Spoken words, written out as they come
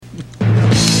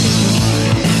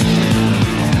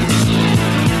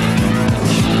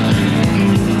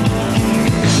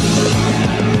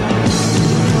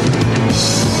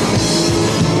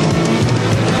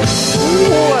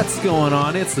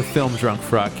on? It's the Film Drunk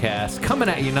Frogcast, coming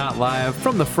at you not live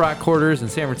from the Frog Quarters in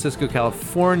San Francisco,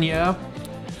 California.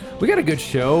 We got a good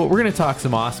show. We're going to talk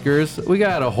some Oscars. We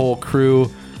got a whole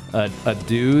crew of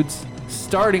dudes,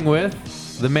 starting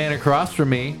with the man across from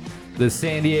me, the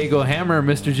San Diego Hammer,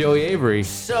 Mr. Joey Avery.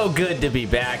 So good to be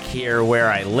back here where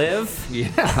I live.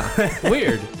 Yeah,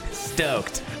 weird.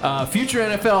 Stoked. Future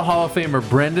NFL Hall of Famer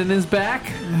Brendan is back.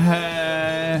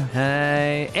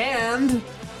 Hey. And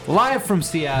live from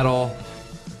Seattle,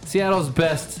 Seattle's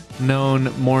best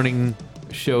known morning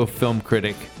show film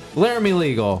critic, Laramie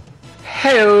Legal.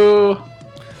 Hello.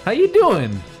 How you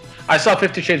doing? I saw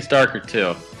 50 Shades Darker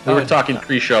too. We were talking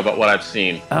pre-show about what I've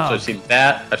seen. Oh. So I've seen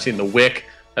that. I've seen The Wick.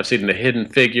 I've seen The Hidden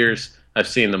Figures. I've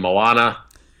seen the Moana.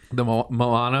 The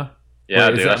Moana? Yeah,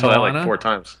 Wait, dude. I saw that like 4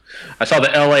 times. I saw the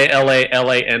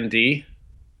LALALAND.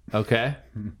 Okay.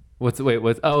 What's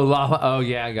oh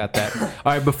yeah, I got that. All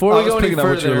right, before we go any picking up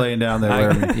what you're further, laying down there,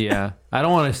 Laramie. yeah, I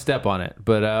don't want to step on it,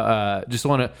 but just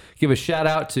want to give a shout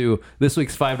out to this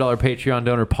week's $5 Patreon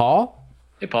donor, Paul.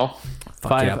 Hey, Paul.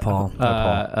 Yeah, Paul.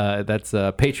 That's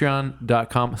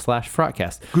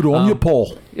patreon.com/frogcast. Good on you,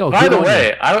 Paul. Yo, By good the on way,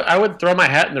 you. I would throw my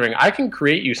hat in the ring. I can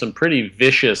create you some pretty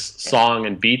vicious song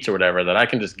and beats or whatever that I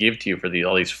can just give to you for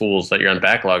all these fools that you're on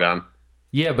backlog on.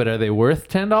 Yeah, but are they worth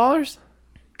 $10?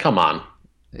 Come on.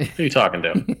 Who are you talking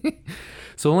to?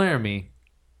 So Laramie,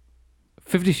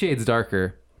 50 Shades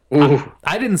Darker. Ooh.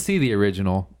 I didn't see the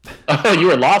original. Oh, you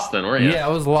were lost then, weren't you? Yeah, I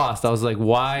was lost. I was like,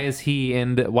 why are his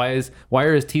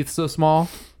teeth so small?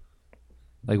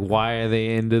 Like, why are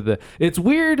they into the... It's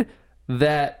weird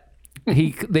that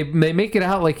they make it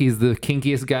out like he's the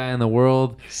kinkiest guy in the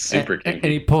world. Super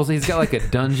kinky. And he's got like a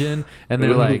dungeon, and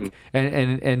they're like,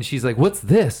 and she's like, what's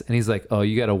this? And he's like, oh,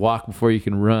 you got to walk before you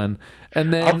can run.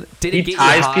 And then Did He get you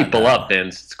ties hot, people though? up,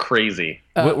 Vince. It's crazy.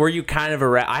 Were you kind of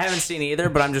I haven't seen either,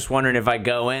 but I'm just wondering if I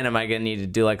go in, am I going to need to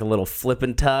do like a little flip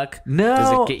and tuck? No.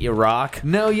 Does it get you rock?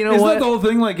 no, you know Isn't what? that the whole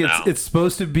thing? Like, No. it's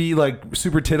supposed to be like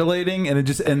super titillating, and it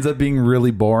just ends up being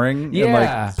really boring and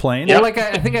Yeah. like plain. Well, like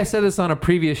I think I said this on a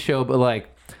previous show, but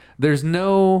like, there's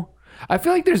no. I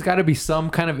feel like there's got to be some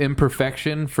kind of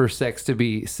imperfection for sex to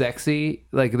be sexy.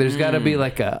 Like, there's got to be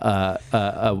like a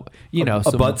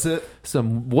some butt zit?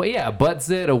 a butt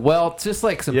zit, a welt, just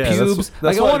like some Yeah, pubes. that's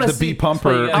like, why I want to the see B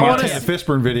Pumper I want Montana to.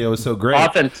 Fishburne video is so great.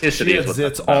 Authenticity She is has what zits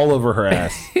that's about. all over her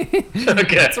ass.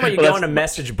 Okay. That's why you Well, go on a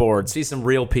message board, see some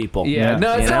real people. Yeah, Yeah.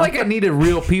 no, it's You not know? like I needed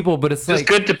real people, but it's It's like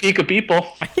good to peek at people.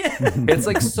 it's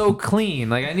like so clean.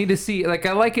 Like, I need to see. Like,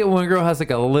 I like it when a girl has like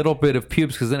a little bit of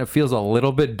pubes because then it feels a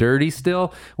little bit dirty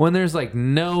still. When there's like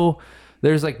no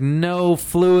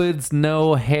fluids,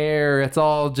 no hair. It's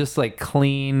all just like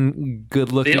clean,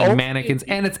 good-looking The only- mannequins,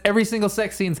 and it's every single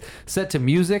sex scene's set to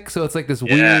music. So it's like this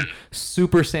Yeah. weird,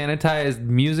 super sanitized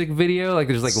music video. Like,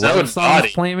 there's like So love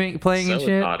songs naughty. playing So and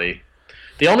shit. naughty.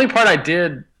 The only part I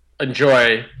did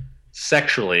enjoy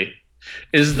sexually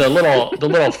is the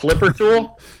little flipper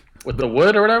tool with the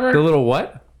wood or whatever. The little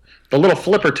what? The little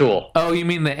flipper tool. Oh, you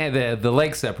mean the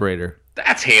leg separator?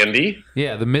 That's handy.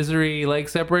 Yeah, the misery leg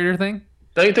separator thing.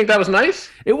 Don't you think that was nice?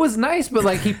 It was nice, but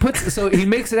like he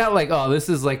makes it out like, oh, this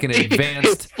is like an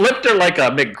advanced. Flipped her like a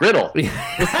McGriddle.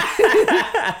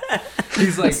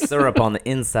 He's like, Syrup on the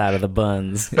inside of the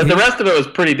buns. But the rest of it was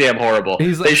pretty damn horrible.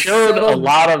 He's like They showed a subtle-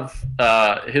 lot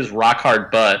of his rock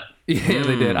hard butt. yeah,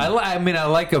 they did. I mean, I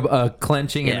like a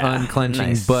clenching and Yeah, unclenching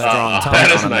nice. butt. Strong That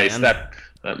tongue is on a nice. man.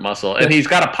 That muscle. And he's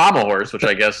got a pommel horse, which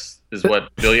I guess is what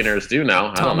billionaires do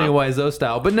now. I don't Tommy know. Wiseau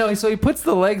style. But no, so he puts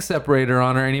the leg separator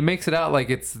on her and he makes it out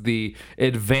like it's the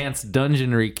advanced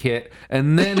dungeonry kit.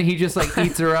 And then he just like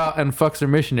eats her out and fucks her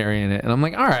missionary in it. And I'm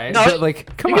like, all right. No, but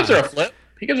like, come he on. gives her a flip.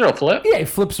 He gives her a flip. Yeah, he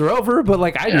flips her over, but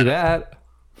like, I do that.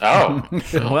 Oh.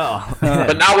 Well,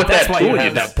 But not with that's that why tool. you You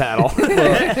have just that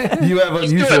paddle. You have do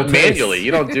unusual it taste. manually. You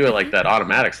don't do it like that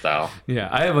automatic style. Yeah,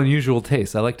 I have unusual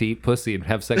tastes. I like to eat pussy and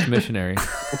have sex missionary.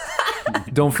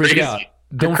 Don't freak Crazy. out.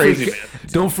 You're Don't crazy, freak, man.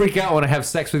 don't freak out when I have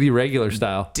sex with you regular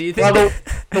style. Do you think Well,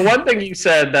 the one thing you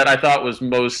said that I thought was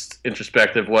most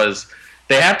introspective was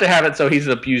they have to have it so he's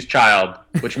an abused child,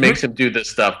 which makes him do this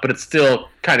stuff, but it's still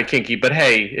kind of kinky. But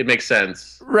hey, it makes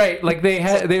sense. Right, like they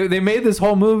made this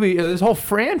whole movie, this whole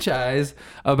franchise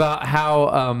about how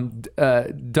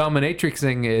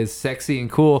dominatrixing is sexy and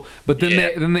cool, but then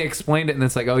Yeah. they explained it, and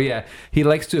it's like, oh yeah, he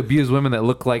likes to abuse women that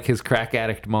look like his crack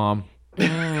addict mom.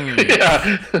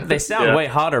 Yeah. they sound Yeah. way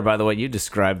hotter by the way you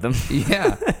described them?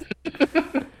 Yeah.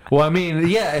 Well, I mean,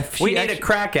 yeah. If she We need a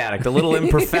crack addict, a little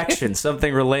imperfection,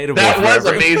 something relatable. That for was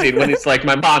everyone. amazing when he's like,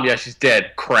 my mom, yeah, she's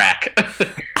dead. Crack.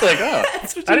 Like, oh, I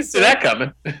didn't see that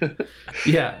coming.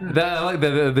 Yeah, I like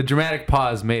the dramatic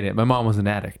pause made it. My mom was an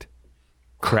addict.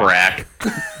 crack.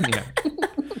 Yeah.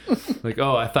 Like,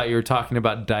 oh, I thought you were talking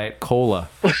about Diet Cola.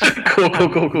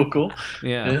 Cool.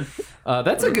 Yeah.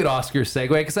 That's a good Oscar segue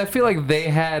because I feel like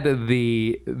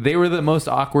they were the most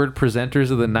awkward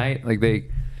presenters of the night.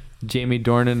 Like Jamie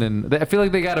Dornan I feel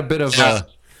like they got a bit of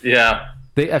Yeah.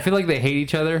 I feel like they hate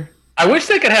each other. I wish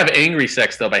they could have angry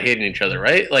sex though by hating each other,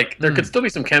 right? Like there could still be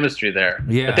some chemistry there.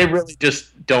 Yeah. But they really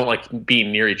just don't like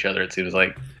being near each other. It seems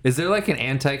like Is there like an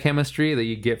anti-chemistry that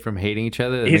you get from hating each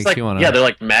other that he's makes like you want to? yeah, they're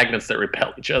like magnets that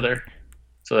repel each other.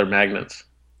 So they're magnets.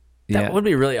 That would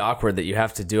be really awkward that you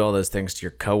have to do all those things to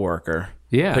your coworker.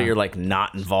 Yeah. Who you're like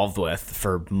not involved with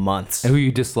for months. Who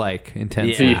you dislike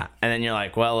intensely. Yeah. And then you're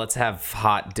like, well, let's have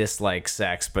hot dislike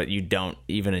sex, but you don't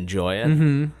even enjoy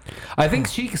it. I think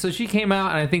she came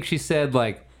out and I think she said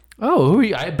like, oh, who are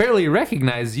you? I barely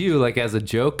recognize you, like as a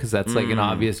joke, because that's like an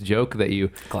obvious joke that you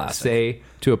say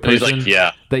to a He's person like,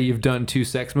 yeah. that you've done 2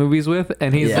 sex movies with.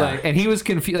 And he's like, and he was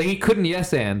confused. Like, he couldn't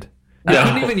yes and. He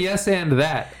couldn't even yes and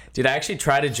that. Dude, I actually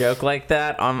tried a joke like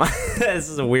that on my. This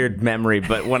is a weird memory,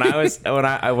 but when I was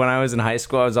in high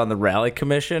school, I was on the rally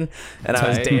commission, and I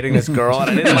was dating this girl,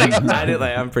 and I didn't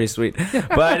like. I'm pretty sweet,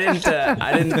 but I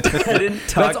didn't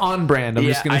talk. That's on brand. I'm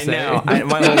just gonna say. I know.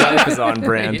 My whole life is on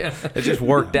brand. It just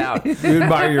worked out. We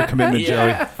admire your commitment,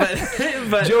 Joey.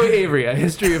 But Joey Avery, A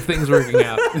History of Things Working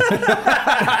Out.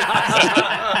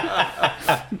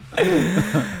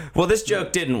 well, this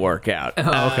joke didn't work out.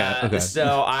 Oh, okay.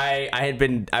 So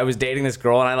I was dating this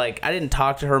girl, and I didn't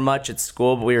talk to her much at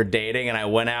school, but we were dating, and I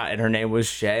went out, and her name was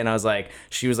Shay, and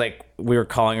she was like, we were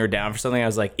calling her down for something. I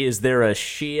was like, is there a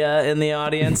Shia in the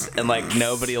audience? And like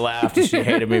nobody laughed, and she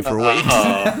hated me for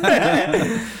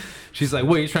weeks. She's like,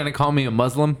 what, you trying to call me a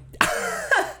Muslim?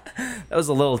 That was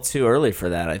a little too early for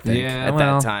that, I think. Yeah, at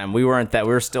that time, we were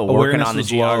still working Awareness on the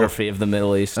was low. geography of the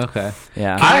Middle East. Okay.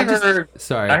 Yeah. I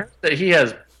heard that he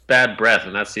has bad breath,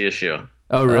 and that's the issue.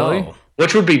 Oh, really? Oh.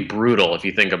 Which would be brutal if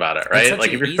you think about it, right? such Like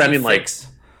an if you're easy spending fix.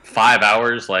 like 5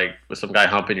 hours like with some guy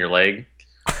humping your leg.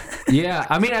 Yeah,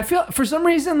 I mean, I feel for some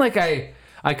reason like I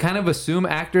kind of assume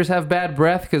actors have bad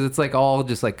breath because it's like all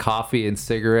just like coffee and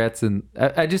cigarettes, and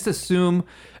I just assume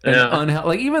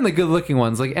like even the good-looking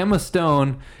ones, like Emma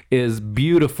Stone is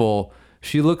beautiful.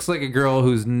 She looks like a girl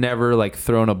who's never like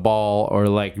thrown a ball or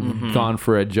like gone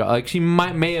for a jog. Like she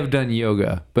may have done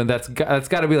yoga, but that's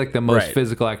got to be like the most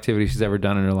physical activity she's ever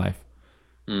done in her life.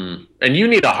 And you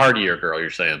need a hardier girl, you're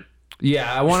saying.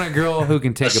 Yeah, I want a girl who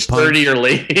can take a punch. Sturdier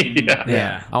lady.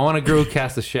 Yeah, I want a girl who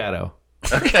casts a shadow.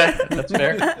 Okay, that's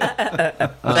fair.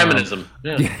 Feminism.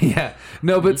 Yeah. Yeah.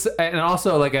 No, but and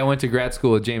also like I went to grad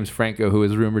school with James Franco, who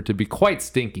is rumored to be quite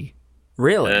stinky,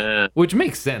 Really? which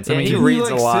makes sense. I Yeah, mean, he Didn't reads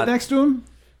you, a like, lot. sit next to him?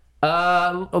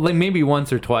 like maybe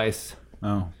once or twice.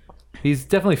 Oh. He's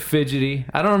definitely fidgety.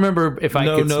 I don't remember if I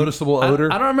No could noticeable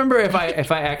odor? I don't remember if I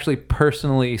actually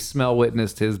personally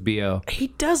witnessed his BO. He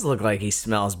does look like he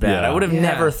smells bad. Yeah. I would have Yeah.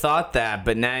 never thought that,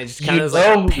 but now he just kind You of know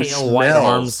has who like pale white smells?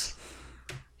 arms.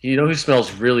 You know who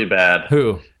smells really bad?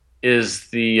 Who? Is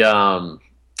the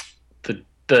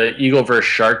Eagle vs.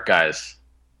 Shark guys.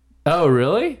 Oh,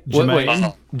 really? Wait,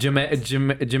 Jermaine?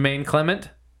 Jermaine Clement?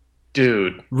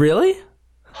 Dude, Really?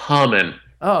 humming.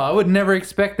 Oh, I would never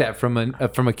expect that from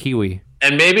a Kiwi.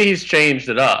 And maybe he's changed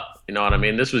it up. You know what I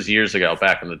mean? This was years ago,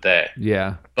 back in the day.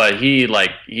 Yeah. But he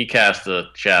cast a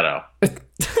shadow. You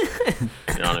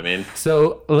know what I mean?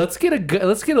 So let's get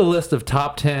a list of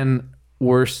top 10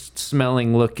 worst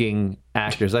smelling looking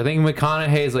actors. I think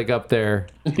McConaughey is like up there.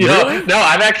 You know, no,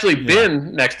 I've actually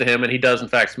been next to him, and he does in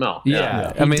fact smell.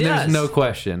 Yeah. I mean, He there's does. no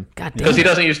question. God damn. Because he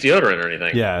doesn't use deodorant or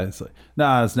anything. Yeah, it's like,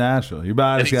 nah, it's natural. Your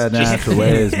body's And got he's just- natural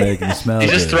ways making you smell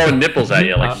He's just good. throwing nipples at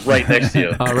you, like right next to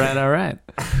you. All right.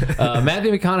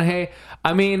 Matthew McConaughey.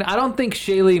 I mean, I don't think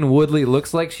Shailene Woodley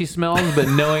looks like she smells, but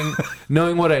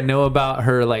knowing what I know about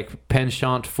her like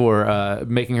penchant for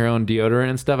making her own deodorant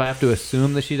and stuff, I have to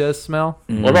assume that she does smell.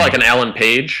 What about like an Alan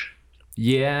Page?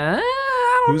 Yeah,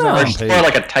 I don't Who's know. Or Alan she's Page? more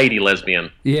like a tidy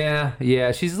lesbian. Yeah.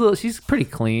 She's pretty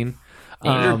clean.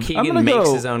 Andrew I'm Keegan gonna makes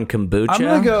go- his own kombucha. I'm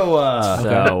gonna go.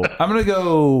 So I'm gonna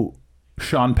go.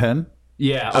 Sean Penn.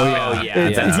 Yeah.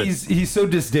 He's so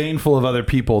disdainful of other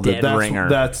people that Dead ringer.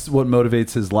 that's what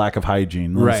motivates his lack of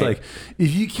hygiene. It's Right. like,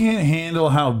 if you can't handle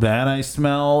how bad I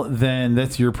smell, then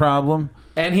that's your problem.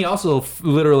 And he also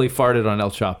literally farted on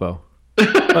El Chapo. Oh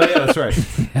yeah, that's right.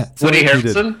 Woody he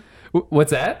did. Harrelson?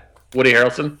 What's that? Woody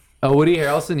Harrelson? Oh, Woody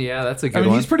Harrelson. Yeah, that's a good I mean,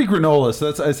 one. he's pretty granola, so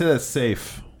I say that's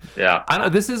safe. Yeah. I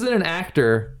don't. This isn't an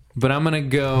actor, but I'm gonna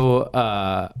go.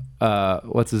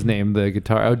 What's his name? The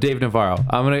guitar. Oh, Dave Navarro.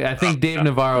 I think Dave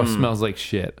Navarro smells like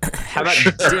shit. how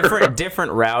about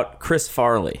different route? Chris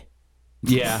Farley.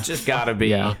 Yeah. Just gotta be,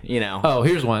 Yeah. you know. Oh,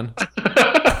 here's one.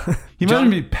 He might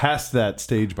be past that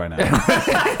stage by now.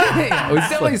 Yeah, he's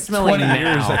definitely smelling 20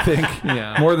 years, I now. think.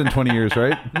 Yeah. More than 20 years,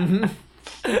 right?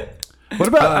 What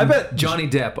about? I bet Johnny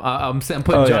Depp. I'm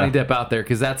putting Oh, Johnny yeah. Depp out there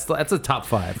because that's a top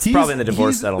 5. he's probably in the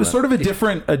divorce he's settlement. Sort of a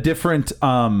different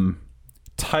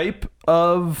type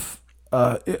of.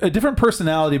 A different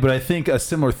personality, but I think a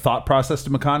similar thought process to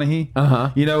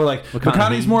McConaughey. You know, like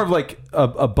McConaughey's more of like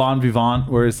a bon vivant,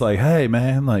 where it's like, hey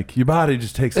man, like your body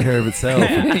just takes care of itself.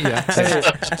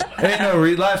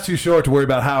 Life's too short to worry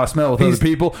about how I smell with other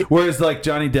people. Whereas like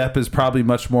Johnny Depp is probably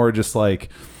much more just like,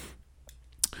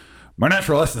 my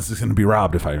natural essence is going to be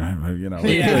robbed if I,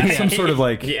 like some sort of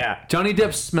like, Yeah. Johnny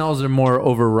Depp's smells are more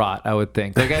overwrought, I would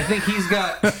think. Like I think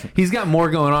he's got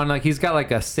more going on. Like he's got like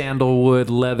a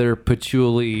sandalwood, leather,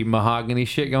 patchouli, mahogany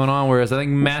shit going on. Whereas I think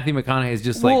Matthew McConaughey is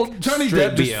just like Johnny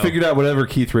straight Depp just BO. figured out whatever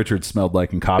Keith Richards smelled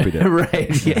like and copied it.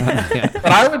 Right. Yeah. But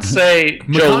I would say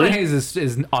Jolie. McConaughey's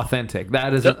is authentic.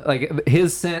 That is like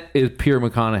his scent is pure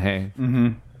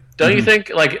McConaughey. Don't you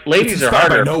think like ladies It's are inspired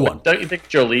by harder? no one. Don't you think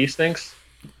Jolie stinks?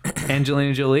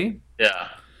 Angelina Jolie. Yeah.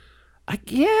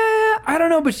 Yeah, I don't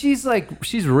know, but she's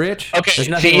rich. Okay. There's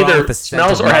nothing She wrong either with the scent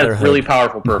smells of or has motherhood. really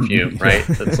powerful perfume, right?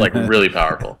 That's like really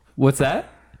powerful. What's that?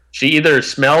 She either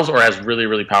smells or has really,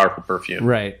 really powerful perfume.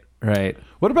 Right.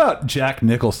 What about Jack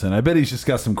Nicholson? I bet he's just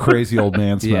got some crazy old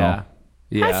man smell. Yeah.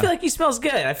 Yeah. I feel like he smells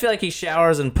good. I feel like he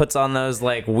showers and puts on those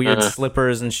like weird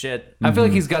slippers and shit. I feel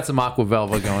like he's got some Aqua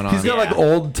Velva going on. He's got like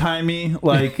old timey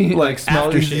like smell.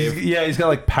 aftershave. He's got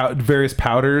like various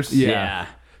powders. Yeah.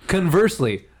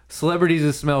 Conversely, celebrities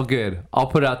that smell good. I'll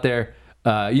put out there.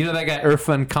 You know that guy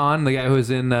Irfan Khan, the guy who's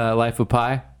in Life of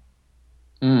Pi.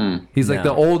 He's like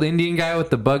the old Indian guy with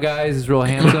the bug eyes. He's real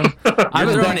handsome. I I'm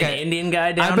bet throwing that guy. an Indian guy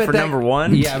I down bet for that- number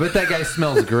one. Yeah, I bet that guy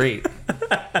smells great.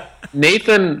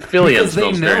 Nathan Fillion Because they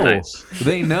smells very know. nice.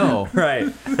 They know. Right.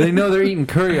 They know they're eating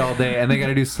curry all day, and they got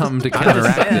to do something to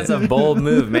counteract That's it. a bold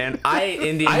move, man. I ate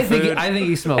Indian I food. think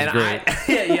he smells and great.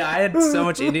 I had so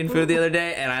much Indian food the other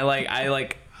day, and I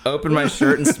opened my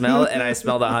shirt and smelled it, and I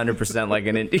smelled 100% like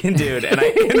an Indian dude. And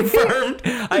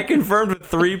I confirmed with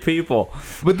 3 people.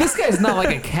 But this guy's not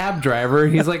like a cab driver.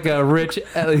 He's like a rich.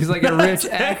 He's like a rich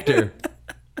actor.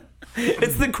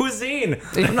 It's the cuisine.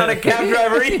 I'm not a cab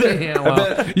driver either. Yeah,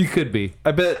 well, you could be.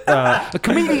 I bet.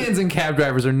 Comedians and cab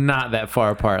drivers are not that far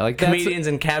apart. Like that's, Comedians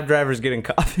and cab drivers getting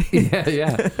coffee.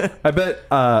 Yeah. I bet.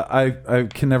 I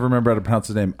can never remember how to pronounce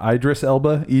his name. Idris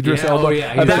Elba. Yeah, Elba. oh,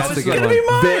 yeah, I bet that's that's a good gonna one. be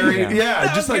mine. Very, Yeah.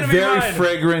 That just was like gonna be very mine.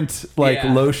 fragrant, like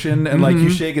Yeah. lotion, and like you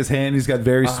shake his hand, he's got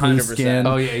very smooth 100%. skin.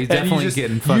 Oh, yeah, he's And you definitely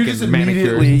getting you fucking just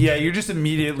manicured. you're just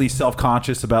immediately self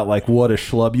conscious about like what a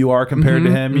schlub you are compared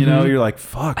to him. You know, you're like,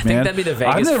 fuck, think man. that'd be the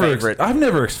Vegas favorite. I've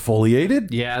never exfoliated.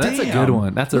 Yeah, that's a Damn. good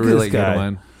one. That's a Look at really this guy. good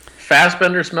one.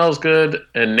 Fassbender smells good,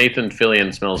 and Nathan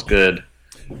Fillion smells good.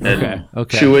 And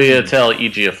Okay. Chiwetel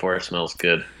Ejiofor smells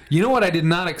good. You know what I did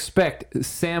not expect?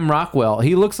 Sam Rockwell.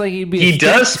 He looks like he'd be. He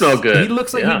does smell good. He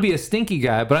looks like Yeah. he'd be a stinky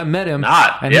guy, but I met him.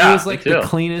 Not. And Yeah, he was me like the too.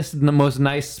 cleanest, and the most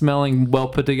nice smelling, well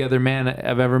put together man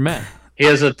I've ever met. He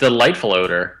has a delightful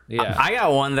odor. Yeah. I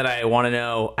got one that I want to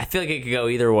know. I feel like it could go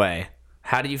either way.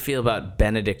 How do you feel about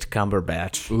Benedict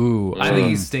Cumberbatch? Ooh, I think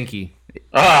he's stinky.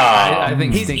 Ah, I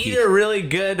think He's stinky. either really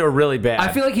good or really bad. I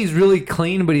feel like he's really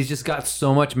clean, but he's just got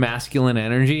so much masculine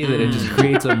energy that it just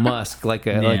creates a musk like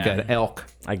an elk.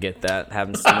 I get that.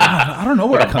 Happens to me. I don't know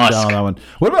where What I a come down musk. on that one.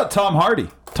 What about Tom Hardy?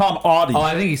 Tom Audie. Oh,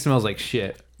 I think he smells like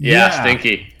shit. yeah,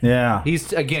 stinky. Yeah. He's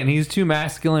too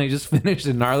masculine. He just finished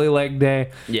a gnarly leg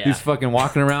day. Yeah. He's fucking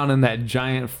walking around in that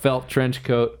giant felt trench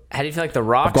coat. How do you feel like The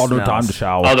Rock Got no smells? time to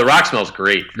shower. Oh, The Rock smells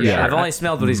great. For Yeah. sure. I've only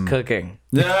smelled what he's cooking.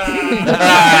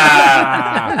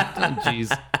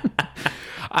 Jeez.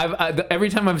 Every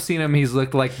time I've seen him, he's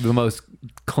looked like the most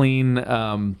clean.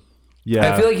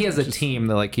 Yeah. I feel like he has a team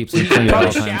that like keeps him clean He at all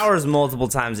probably times. showers multiple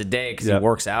times a day because Yep. he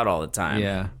works out all the time.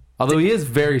 Yeah. Although he is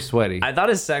very sweaty. I thought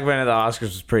his segment at the Oscars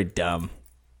was pretty dumb.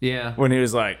 Yeah. When he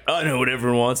was like, I know what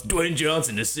everyone wants, Dwayne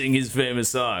Johnson to sing his famous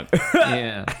song.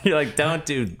 Yeah. You're like, don't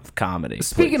do comedy.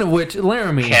 Speaking of which,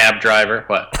 Laramie, Cab driver.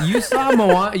 What? you saw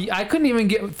Moana. I couldn't even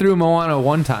get through Moana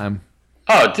one time.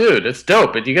 Oh, dude, it's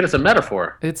dope. But you get it as a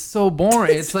metaphor. It's so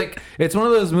boring. It's like it's one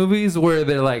of those movies where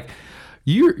they're like,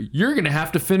 you're gonna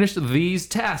have to finish these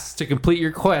tasks to complete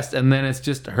your quest, and then it's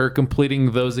just her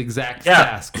completing those exact Yeah,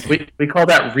 tasks. we call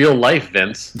that real life,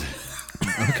 Vince.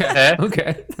 Okay.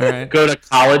 Okay. All right. Go to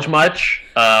college much.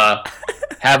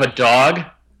 Have a dog.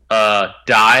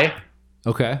 Die.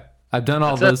 Okay. I've done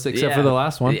all those except for the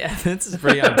last one. Yeah, this is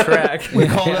pretty on track. We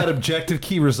call that objective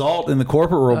key result in the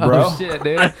corporate world, bro. Oh shit,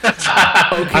 dude.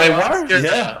 OKR?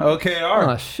 Yeah, OKR.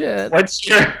 Oh shit.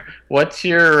 What's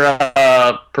your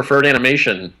preferred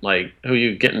animation? Like, who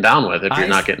you getting down with if you're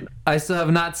not getting? I still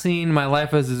have not seen My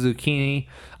Life as a Zucchini.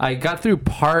 I got through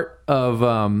part of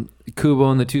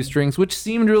Kubo and the Two Strings, which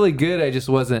seemed really good. I just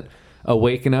wasn't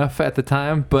awake enough at the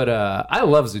time. But I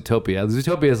love Zootopia.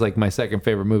 Zootopia is like my second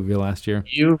favorite movie last year.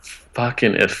 You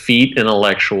fucking effete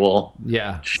intellectual.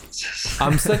 Yeah. Jesus.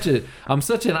 I'm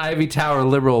such an Ivy Tower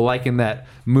liberal liking that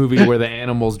movie where the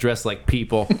animals dress like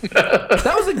people.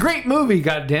 That was a great movie,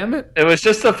 god damn it. It was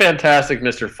just a fantastic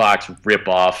Mr. Fox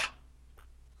ripoff.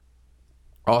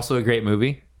 Also a great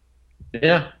movie.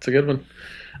 Yeah, it's a good one.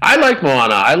 I like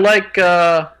Moana. I like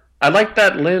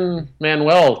that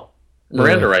Lin-Manuel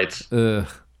Miranda rights. Ugh.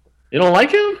 You don't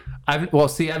like him?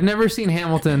 I've never seen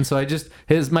Hamilton, so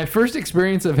my first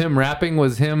experience of him rapping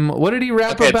was him. What did he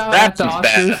rap about at the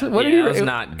Oscars? Bad. What did It was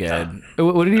not good.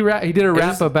 What did he rap? He did a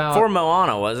rap about For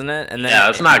Moana, wasn't it? And then Yeah,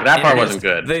 it's not. That part wasn't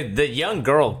good. The young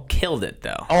girl killed it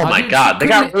though. Oh my dude, god, she they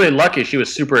got couldn't- really lucky. She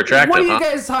was super attractive. What are you huh?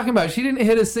 guys talking about? She didn't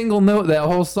hit a single note that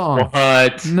whole song.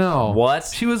 What? No. What?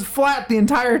 She was flat the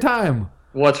entire time.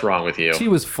 What's wrong with you? She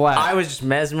was flat. I was just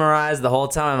mesmerized the whole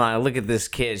time. Like, look at this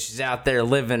kid. She's out there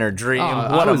living her dream.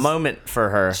 Oh, What I a was- moment for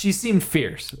her. She seemed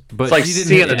fierce, but It's like she didn't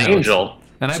seeing hit the an notes. angel.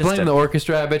 And I Just blame a- the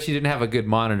orchestra. I bet she didn't have a good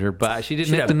monitor, but she didn't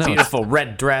She hit had the a notes. beautiful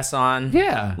red dress on.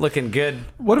 Yeah. Looking good.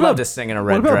 What Love about to sing in a What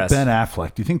red about dress. Ben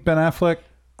Affleck? Do you think Ben Affleck?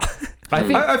 I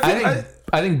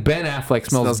think Ben Affleck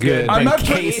smells Smells good. good. I'm And not-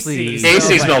 Casey.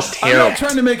 Casey smells I'm terrible. not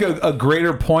trying to make a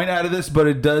greater point out of this, but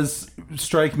it does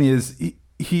strike me as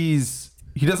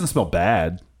he doesn't smell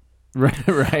bad.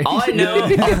 Right. All I know,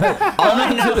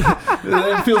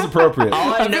 It feels appropriate.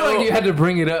 I feel like you had to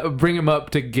bring him up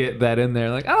to get that in there.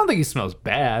 Like, I don't think he smells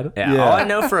bad. Yeah, Yeah. all I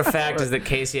know for a fact is that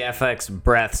Casey Affleck's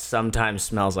breath sometimes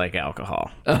smells like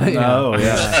alcohol. Oh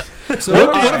yeah. So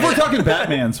what if we're talking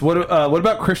Batmans? What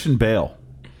about Christian Bale?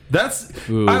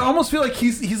 I almost feel like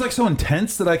he's like so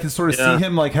intense that I can sort of Yeah. see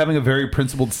him like having a very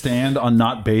principled stand on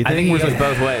not bathing. I think he where goes it's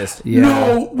both ways.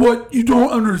 No, what you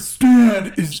don't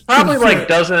understand is Probably like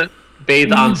doesn't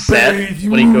bathe on set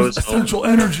when he goes home. essential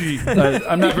energy.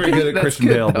 I'm not very good at That's Christian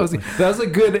good. Bale. That was a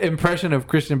good impression of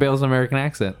Christian Bale's American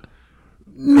accent.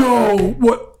 No,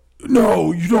 what?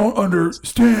 No, you don't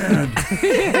understand.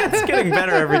 It's getting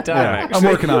better every time. I'm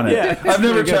working on it. Yeah, I've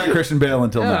never tried Christian Bale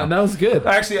until Yeah, now. that was good.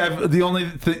 Actually, the only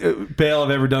Bale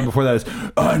I've ever done before that is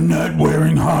I'm not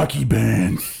wearing hockey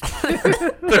bands.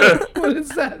 What is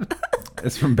that?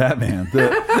 It's from Batman.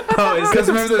 Because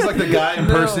remember, there's like the guy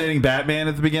impersonating Batman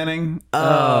at the beginning.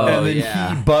 And then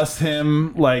yeah. he busts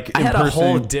him like I had a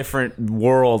whole impersonating. different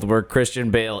world where Christian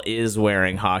Bale is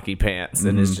wearing hockey pants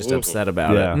and is just upset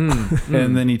about Yeah, it.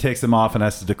 and then he takes them off and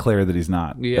has to declare that he's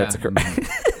not. Yeah. That's correct.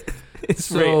 It's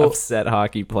a very So- upset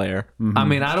hockey player. I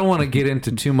mean, I don't want to get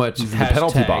into too much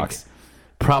penalty hashtag box.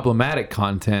 problematic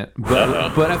content,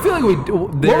 but I feel like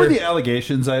What were the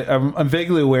allegations? I'm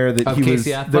vaguely aware that Of he was.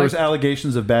 Casey Affleck? There was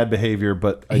allegations of bad behavior,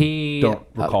 but I he don't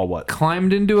recall what.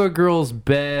 climbed into a girl's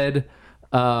bed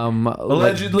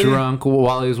Allegedly. like, drunk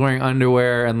while he was wearing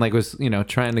underwear and like was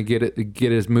trying to get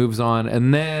his moves on,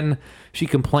 and then she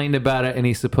complained about it and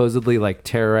he supposedly like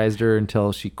terrorized her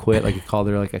until she quit. Like he called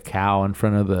her like a cow in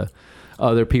front of the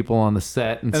other people on the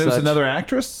set and And it was such. another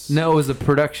actress. No, it was a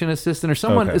production assistant or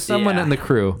someone Okay. someone Yeah. in the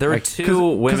crew. There were Like, two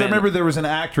women. Because I remember there was an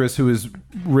actress who was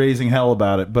raising hell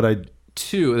about it, but I.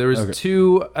 two. There was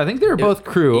two. I think they were both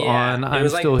crew on it I'm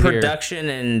was like Still Here. production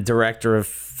and director of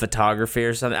photography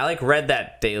or something. I like read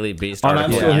that Daily Beast On I'm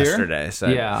article Still Here? yesterday. So.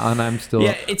 Yeah, on I'm Still.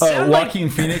 Yeah, it sounded like Joaquin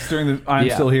Phoenix during the I'm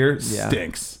Yeah. Still Here Yeah.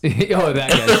 stinks. Oh,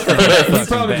 that guy. He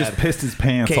probably just pissed his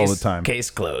pants all the time. Case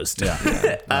closed.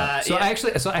 So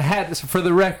I had, for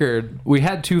the record, we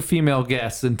had two female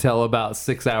guests until about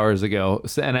 6 hours ago.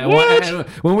 So, and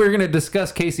when we were going to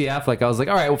discuss Casey Affleck, I was like,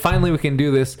 all right, well, finally we can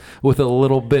do this with a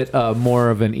little bit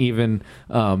more of an even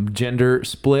gender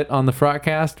split on the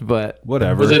Frogcast. But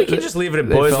Whatever. Was We it- can just leave it at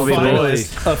They boys felt will be finally-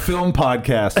 boys. A film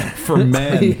podcast for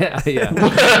men. yeah.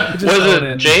 Was own it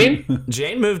it. Jane?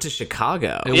 Jane moved to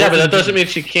Chicago. Yeah, but that doesn't mean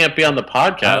she can't be on the Oh,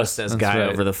 podcast. says That's guy right.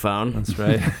 over the phone. That's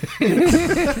right.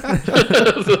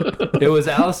 It was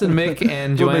Allison Mick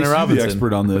and What Joanna makes you the Robinson.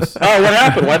 expert on this? Oh, what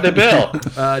happened? Why'd they bail?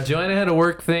 Joanna had a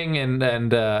work thing,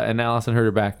 and Allison hurt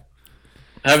her back.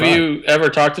 Have you ever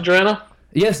talked to Joanna?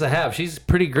 Yes, I have. She's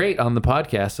pretty great on the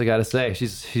podcast. I gotta say,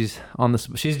 she's on the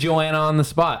she's Joanna on the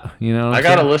spot. You know, what I I'm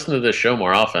gotta saying? listen to this show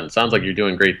more often. Sounds like you're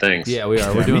doing great things. Yeah, we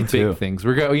are. We're Yeah, doing me too. big things.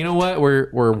 You know what?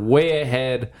 We're way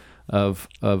ahead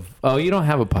Oh, you don't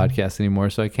have a podcast anymore,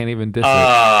 so I can't even diss it.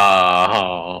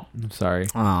 Oh. I'm sorry.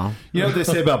 Oh, You know what they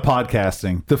say about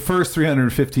podcasting? The first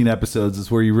 315 episodes is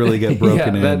where you really get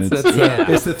broken Yeah, in. that's- yeah.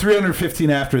 It's the 315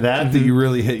 after that that you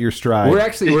really hit your stride.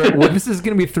 This is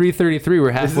going to be 333.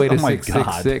 We're halfway to oh my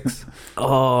 666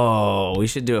 oh, we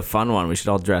should do a fun one. We should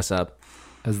all dress up.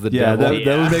 as the yeah, devil.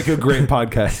 that would make a great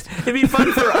podcast. It'd be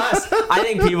fun for us. I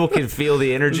think people can feel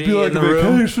the energy It'd be like in a the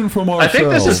room. vacation from I think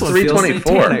this is ourselves.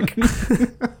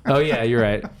 324. Oh yeah, you're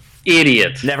right.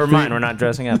 Idiot. Never mind, we're not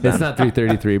dressing up then. It's not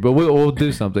 333, but we'll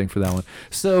do something for that one.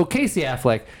 So Casey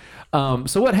Affleck.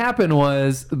 So what happened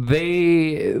was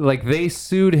they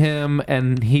sued him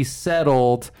and he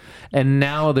settled, and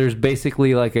now there's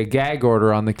basically like a gag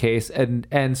order on the case,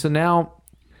 and so now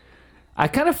I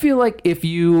kind of feel like if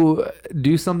you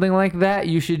do something like that,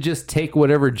 you should just take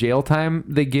whatever jail time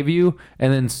they give you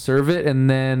and then serve it, and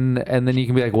then you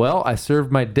can be like, well, I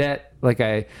served my debt. Like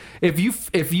if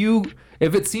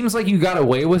it seems like you got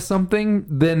away with something,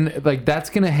 then like that's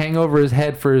gonna hang over his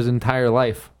head for his entire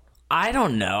life. I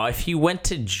don't know. If he went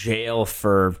to jail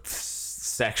for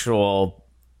sexual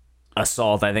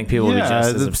assault, I think people would be Yeah, just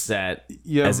as that's- upset.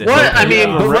 yeah. As if What? I mean,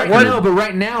 But what?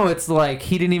 right now it's like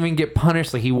he didn't even get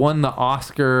punished. Like he won the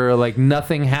Oscar. Like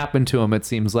nothing happened to him. It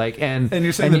seems like. And And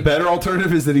you're saying the better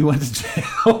alternative is that he went to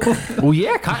jail? well,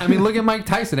 yeah. I mean, look at Mike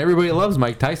Tyson. Everybody loves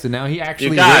Mike Tyson. Now he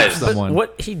actually guys, raped but someone.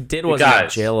 what he did wasn't a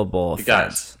guys, jailable you offense.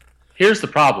 guys. Here's the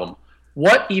problem.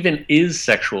 What even is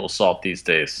sexual assault these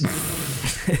days?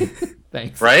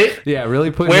 Thanks. Right? Yeah.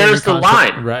 Really put. Where's the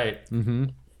line? Right. Mm-hmm.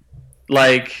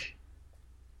 Like,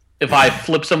 if I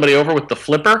flip somebody over with the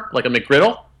flipper, like a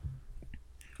McGriddle?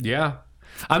 Yeah.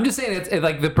 I'm just saying it's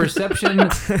like the perception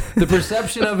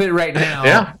of it right now.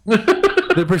 Yeah.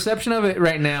 The perception of it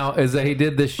right now is that he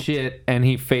did this shit and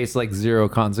he faced like zero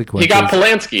consequences. He got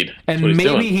Polanski'd. That's And what he's maybe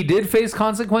doing. he did face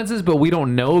consequences, but we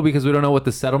don't know because we don't know what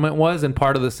the settlement was. And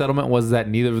part of the settlement was that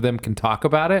neither of them can talk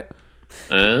about it.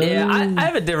 Yeah, I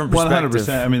have a different perspective.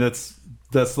 100%. I mean,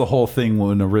 that's the whole thing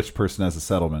when a rich person has a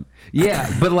settlement. Yeah,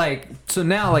 but like, so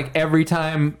now like every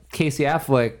time Casey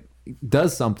Affleck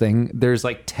does something, there's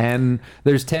 10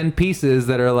 pieces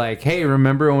that are like, hey,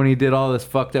 remember when he did all this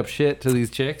fucked up shit to these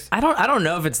chicks? I don't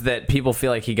know if it's that people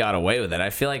feel like he got away with it. I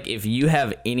feel like if you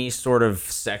have any sort of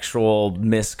sexual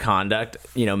misconduct,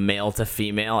 male to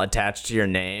female attached to your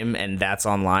name and that's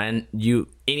online,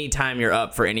 anytime you're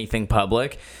up for anything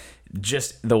public,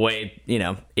 just the way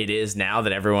it is now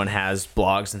that everyone has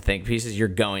blogs and think pieces, you're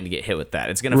going to get hit with that.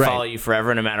 It's going to follow you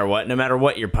forever, no matter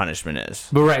what your punishment is.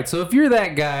 But right, so if you're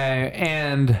that guy,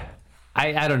 and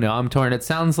I don't know, I'm torn. It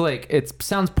sounds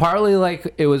partly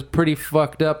like it was pretty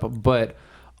fucked up, but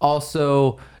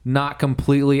also not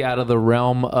completely out of the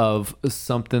realm of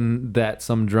something that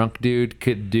some drunk dude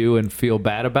could do and feel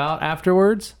bad about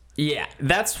afterwards. Yeah,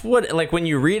 that's what, like, when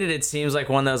you read it, it seems like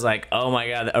one that was like, oh my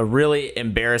God, a really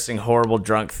embarrassing, horrible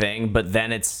drunk thing. But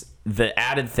then the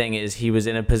added thing is he was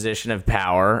in a position of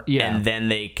power, and then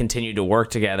they continued to work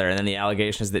together. And then the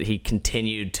allegation is that he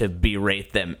continued to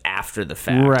berate them after the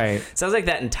fact. Right. Sounds like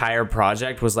that entire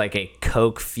project was like a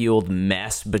coke-fueled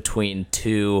mess between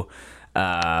two,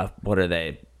 what are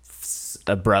they?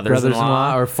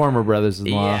 Brothers-in-law or former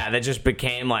brothers-in-law. Yeah, that just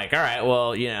became like, all right,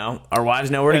 well, our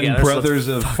wives know we're And together. brothers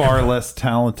of far less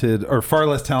talented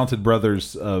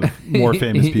brothers of more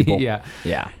famous people. Yeah.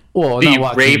 Yeah. Well, He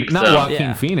not raped them. Joaquin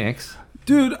Yeah. Phoenix.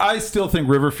 Dude, I still think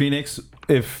River Phoenix,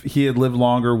 if he had lived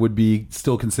longer, would be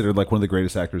still considered like one of the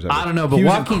greatest actors ever. I don't know, but he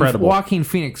was incredible. Joaquin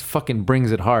Phoenix fucking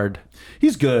brings it hard.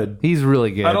 He's good. He's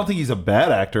really good. I don't think he's a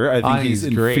bad actor. I think he's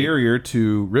he's great. inferior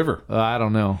to River. I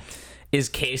don't know. Is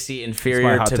Casey It's inferior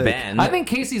my hot to take. Ben? I think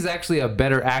Casey's actually a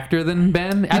better actor than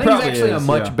Ben. I think he's probably actually is, a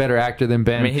much yeah. better actor than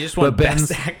Ben. I mean, he just won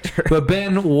Best Actor. But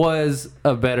Ben was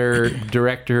a better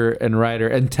director and writer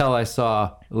until I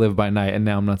saw Live by Night, and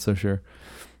now I'm not so sure.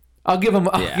 I'll give him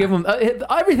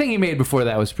everything he made before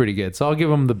that was pretty good, so I'll give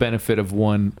him the benefit of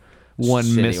one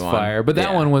Shitty misfire. one. But that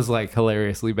Yeah. one was like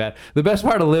hilariously bad. The best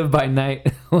part of Live by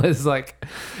Night was like,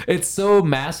 it's so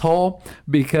masshole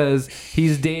because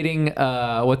he's dating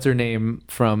what's her name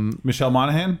from Michelle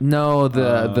Monaghan? no,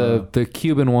 the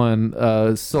Cuban one,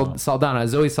 Saldana,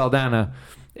 Zoe Saldana,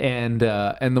 and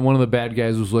the one of the bad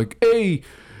guys was like,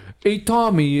 "Hey,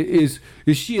 Tommy, is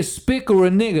she a spick or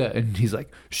a nigga?" And he's like,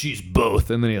 "She's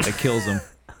both," and then he like kills him.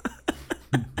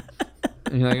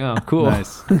 And you're like, "Oh, cool,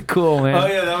 Nice. cool, man." Oh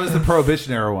yeah, that was the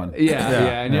Prohibition era one.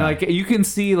 Yeah, and you're like, you can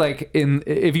see like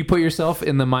if you put yourself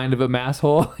in the mind of a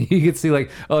masshole, you can see like,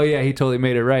 oh yeah, he totally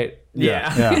made it right.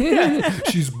 yeah. Yeah.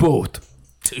 She's both.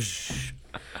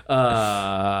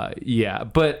 Yeah,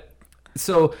 but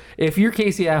so if you're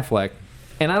Casey Affleck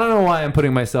And I don't know why I'm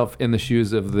putting myself in the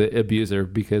shoes of the abuser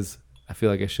because I feel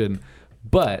like I shouldn't.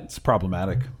 But It's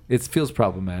problematic. it feels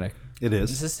problematic. It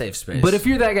It's is. a safe space. But if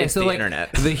you're that guy, It's so the like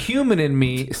internet. the human in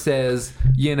me says,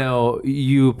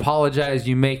 you apologize,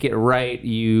 you make it right,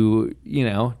 you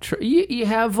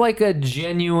have like a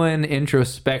genuine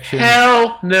introspection.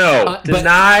 Hell no. but-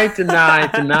 Deny.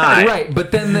 Right,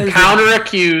 but then there's Counter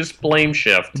accuse, blame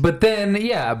shift. but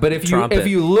if Trumpet.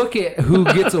 you look at who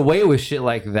gets away with shit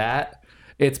like that,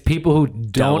 it's people who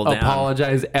don't Double down.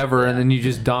 apologize ever, and then you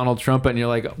just Donald Trump, and you're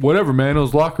like, whatever, man. It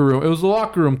was locker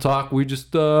room talk. We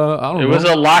just, I don't know. It was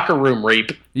a locker room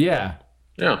rape. Yeah.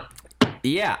 Yeah.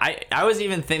 Yeah, I was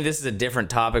even thinking this is a different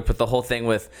topic, but the whole thing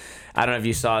with, I don't know if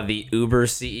you saw the Uber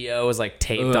CEO was like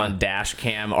taped on dash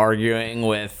cam arguing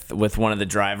with one of the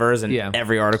drivers, and Yeah.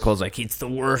 every article is like, it's the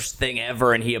worst thing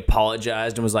ever, and he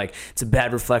apologized and was like, it's a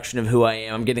bad reflection of who I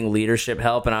am. I'm getting leadership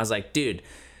help, and I was like, dude,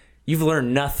 you've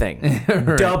learned nothing.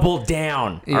 Double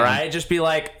down, all right? Just be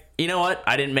like, you know what?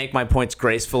 I didn't make my points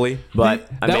gracefully, but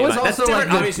I That made was that's also different, like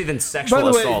the- obviously, than sexual By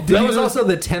the way, assault. did That you- was also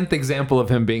the 10th example of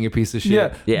him being a piece of shit.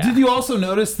 Yeah. Yeah. Did you also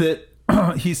notice that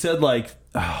he said like,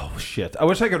 oh shit, I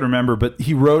wish I could remember, but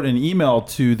he wrote an email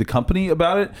to the company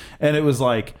about it, and it was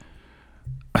like,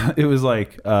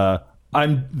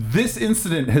 this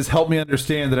incident has helped me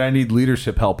understand that I need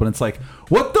leadership help. And it's like,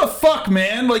 what the fuck,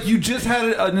 man? Like, you just had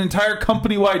an entire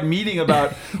company-wide meeting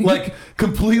about like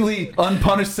completely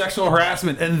unpunished sexual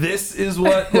harassment, and this is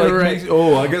what like Right. makes,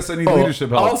 I guess I need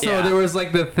leadership help. Also, Yeah. there was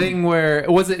like the thing where,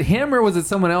 was it him or was it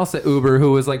someone else at Uber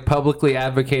who was like publicly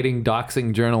advocating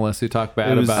doxing journalists who talk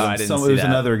bad it was, about I didn't it see was that.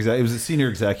 another it was a senior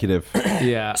executive.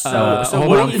 Yeah. So hold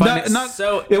what on, do you- find it.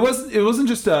 So- it wasn't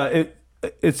just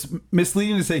it's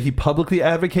misleading to say he publicly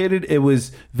advocated. It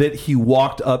was that he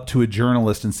walked up to a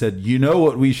journalist and said, you know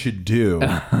what we should do?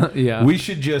 Yeah. We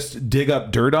should just dig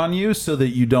up dirt on you so that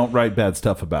you don't write bad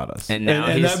stuff about us. And now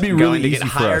and he's that'd be going really to easy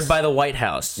get for hired us. by the White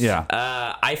House. Yeah.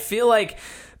 I feel like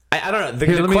I don't know. The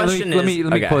Here, question let is, me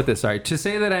okay. quote this. Sorry. To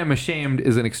say that I am ashamed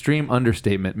is an extreme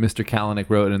understatement, Mr. Kalanick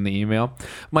wrote in the email.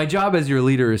 My job as your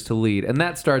leader is to lead, and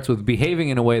that starts with behaving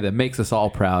in a way that makes us all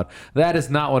proud. That is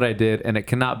not what I did, and it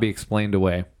cannot be explained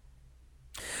away.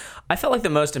 I felt like the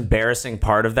most embarrassing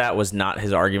part of that was not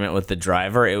his argument with the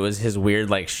driver. It was his weird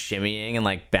like shimmying and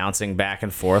like bouncing back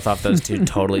and forth off those two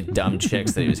totally dumb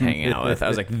chicks that he was hanging out with. I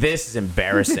was like, this is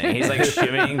embarrassing. He's like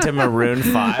shimmying to Maroon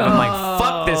 5. I'm like,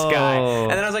 fuck this guy.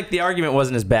 And then I was like, the argument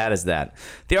wasn't as bad as that.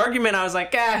 The argument, I was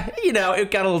like,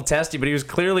 it got a little testy, but he was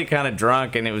clearly kind of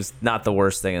drunk, and it was not the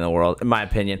worst thing in the world, in my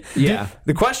opinion. Yeah.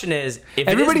 The question is, if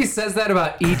Everybody it is, says that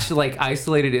about each like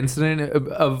isolated incident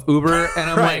of Uber, and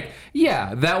I'm Right. like,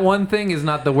 yeah, that one thing is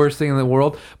not the worst thing in the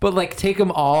world, but like take them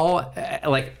all,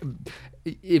 like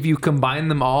if you combine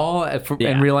them all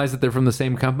and realize that they're from the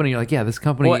same company, you're like, yeah, this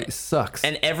company sucks.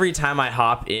 And every time I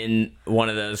hop in one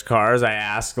of those cars, I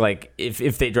ask like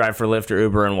if they drive for Lyft or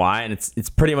Uber and why, and it's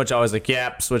pretty much always like,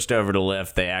 switched over to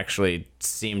Lyft. They actually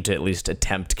seem to at least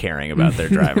attempt caring about their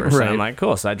drivers. Right. And I'm like,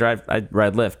 cool. So I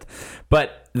ride Lyft.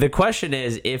 But the question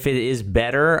is, if it is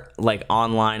better like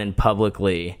online and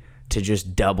publicly to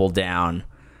just double down.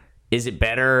 Is it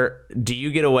better? Do you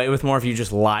get away with more if you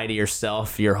just lie to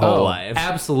yourself your whole life?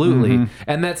 Absolutely.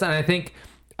 And I think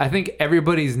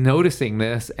everybody's noticing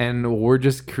this, and we're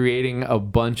just creating a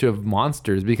bunch of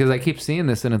monsters because I keep seeing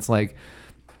this, and it's like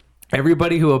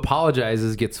everybody who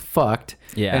apologizes gets fucked,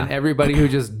 Yeah. and everybody who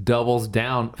just doubles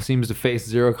down seems to face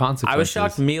zero consequences. I was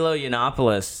shocked Milo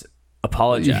Yiannopoulos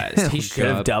apologized. Yeah, He should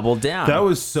have God. doubled down. That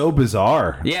was so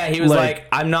bizarre. Yeah, he was like,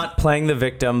 I'm not playing the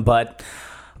victim, but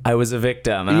I was a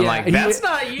victim. And I'm like, that's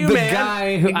not you, the man.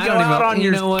 guy who You I go don't even out know, on you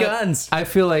your know what? guns. I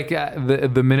feel like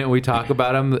the minute we talk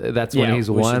about him, that's when Yeah, he's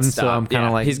we should won. So stop. I'm kind of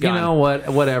Yeah, like, he's you gone. know what?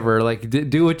 Whatever. Like,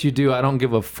 do what you do. I don't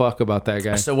give a fuck about that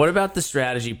guy. So what about the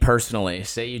strategy personally?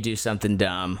 Say you do something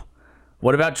dumb.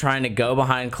 What about trying to go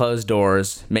behind closed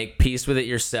doors, make peace with it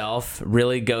yourself,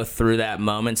 really go through that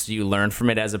moment so you learn from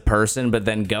it as a person, but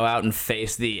then go out and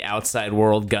face the outside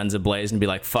world guns ablaze and be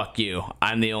like, fuck you.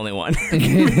 I'm the only one who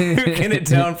can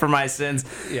atone for my sins.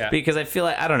 Yeah. Because I feel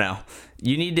like, I don't know,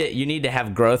 you need to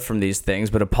have growth from these things,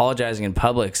 but apologizing in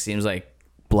public seems like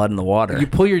blood in the water. You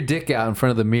pull your dick out in front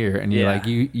of the mirror, and you're Yeah. like,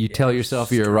 you tell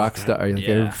yourself you're a rock star. You're like,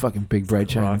 Yeah. you're a fucking big, bright,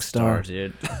 shining star.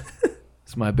 dude.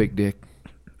 It's my big dick.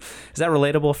 Is that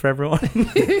relatable for everyone?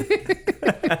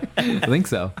 I think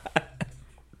so.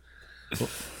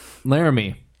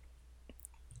 Laramie.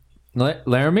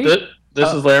 Laramie?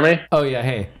 This is Laramie. Oh, yeah.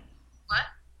 Hey.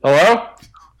 Hello?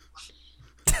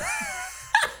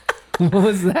 What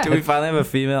was that? Do we finally have a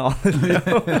female?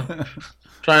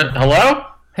 Hello?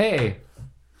 Hey.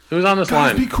 Who's on this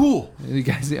Guys, line? be cool. You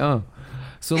guys, oh.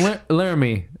 So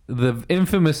Laramie, the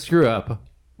infamous screw up.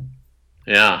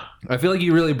 Yeah. I feel like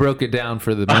you really broke it down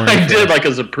for the morning I show. did like a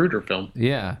Zapruder film.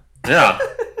 Yeah. Yeah.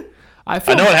 I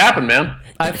I know what happened, man.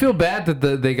 I feel bad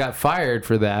that they got fired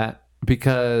for that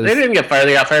because They didn't get fired.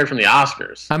 They got fired from the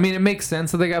Oscars. I mean, it makes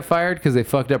sense that they got fired because they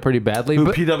fucked up pretty badly. Who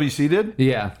But PwC did?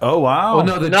 yeah. Oh wow. Well,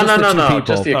 no, No, just the two people.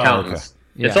 just the accountants. okay.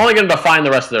 It's Yeah. only going to fine the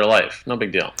rest of their life. No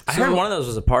big deal. I heard one of those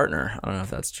was a partner. I don't know if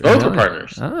that's true. Both are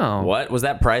partners. Oh. What was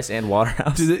that? Price and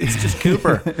Waterhouse? It's just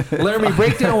Cooper. Laramie,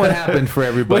 break down what happened for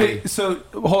everybody. Wait, so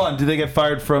hold on. Did they get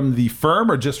fired from the firm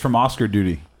or just from Oscar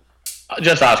duty?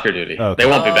 Just Oscar duty. Okay. They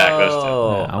won't be back, those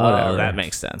Oh, Yeah, whatever. that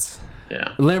makes sense. two.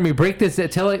 Yeah. Laramie, break this.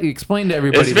 Explain to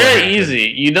everybody. It's what very happened.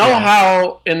 easy. You know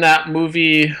how in that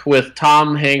movie with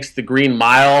Tom Hanks, The Green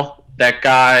Mile, that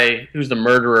guy who's the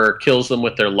murderer kills them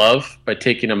with their love by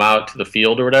taking them out to the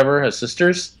field or whatever as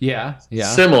sisters? Yeah.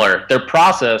 Similar. Their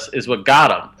process is what got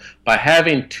them. By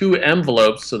having two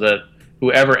envelopes so that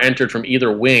whoever entered from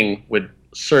either wing would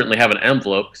certainly have an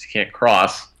envelope because you can't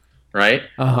cross, right?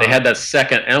 Uh-huh. They had that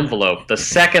second envelope. The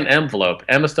second envelope,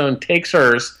 Emma Stone takes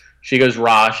hers. She goes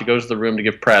raw. She goes to the room to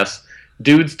give press.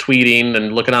 Dude's tweeting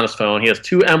and looking on his phone. He has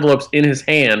two envelopes in his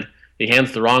hand. He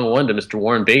hands the wrong one to Mr.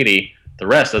 Warren Beatty. The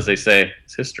rest, as they say,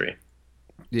 is history.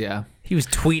 Yeah. He was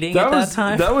tweeting at that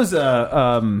time. That was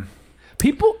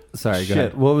People. Sorry. Go shit.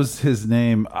 ahead. What was his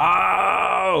name?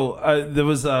 There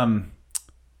was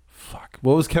fuck.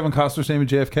 What was Kevin Costner's name in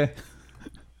JFK?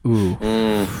 Ooh.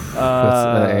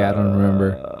 I don't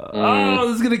remember. Oh,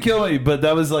 this is gonna kill me. But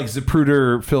that was like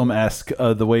Zapruder film-esque.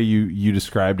 The way you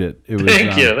described it. It was.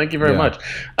 Thank you very yeah. much.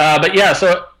 But yeah,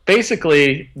 so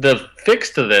basically the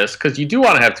fix to this, because you do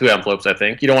want to have two envelopes, I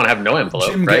think. You don't want to have no envelope,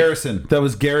 Jim right? Garrison. That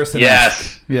was Garrison.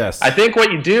 Yes. Yes. I think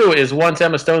what you do is once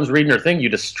Emma Stone's reading her thing, you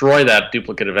destroy that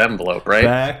duplicative envelope, right?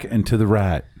 Back and to the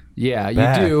right. Yeah,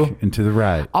 Back you do. and to the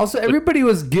right. Also, everybody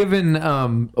was giving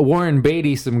Warren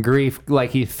Beatty some grief,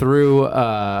 like he threw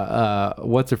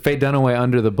what's her Faye Dunaway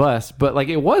under the bus, but like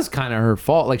it was kind of her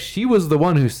fault. Like she was the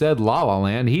one who said La La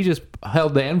Land. He just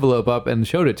held the envelope up and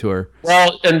showed it to her.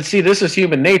 Well, and see, this is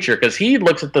human nature because he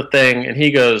looks at the thing and he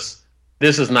goes,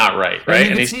 "This is not right," right? And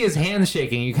you And can see his hands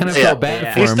shaking. You kind of Yeah. felt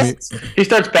bad he for him.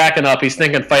 starts backing up. He's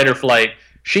thinking fight or flight.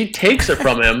 She takes it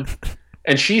from him,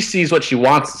 and she sees what she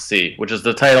wants to see, which is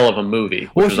the title of a movie,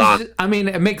 which Well, is on. I mean,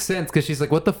 it makes sense because she's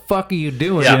like, "What the fuck are you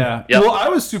doing?" Yeah. Yeah. Yep. Well, I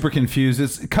was super confused.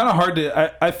 It's kind of hard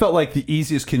to. I felt like the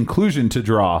easiest conclusion to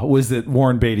draw was that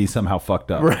Warren Beatty somehow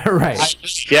fucked up. Right.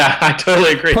 Yeah, I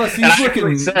totally agree. Plus, And he's I actually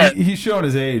looking. said- He's showing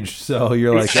his age, so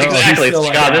you're like, exactly. oh, he's It's still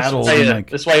like, like "God, this, addled is why and you, like,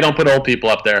 this is why you don't put old people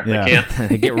up there. Yeah. They can't.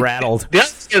 They get rattled. The other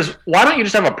thing is, why don't you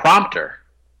just have a prompter?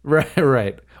 Right.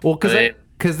 Well, Right.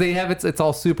 because they have it's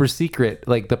all super secret.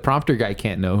 Like the prompter guy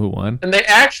can't know who won. And they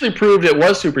actually proved it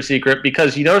was super secret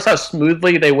because you notice how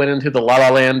smoothly they went into the La La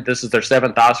Land. This is their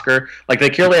 7th Oscar. Like they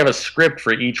clearly have a script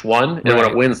for each one, and when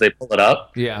Right. it wins, they pull it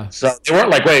up. Yeah. So they weren't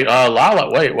like, wait, La La,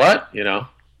 wait, what? You know.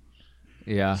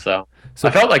 Yeah. So I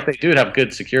felt like they do have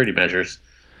good security measures.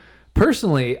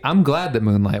 Personally, I'm glad that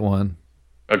Moonlight won.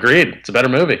 Agreed. It's a better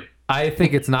movie. I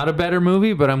think it's not a better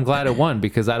movie, but I'm glad it won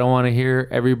because I don't want to hear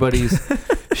everybody's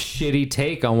shitty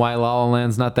take on why La La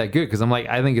Land's not that good. Because I'm like,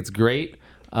 I think it's great.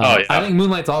 Oh, yeah. I think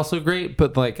Moonlight's also great,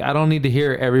 but like, I don't need to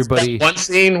hear everybody. One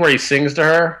scene where he sings to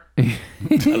her. I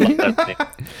love that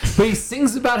scene. But he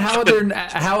sings about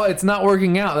how it's not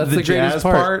working out. That's the, the greatest jazz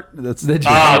part. part. That's The Oh,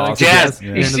 jazz. the jazz.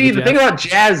 Yeah. You see, the thing about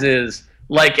jazz is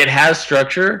like it has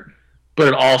structure, but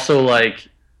it also like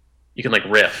you can like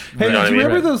riff. Hey, you know what I do you mean?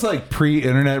 remember those like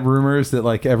pre-internet rumors that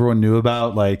like everyone knew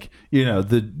about? Like, you know,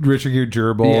 the Richard Gere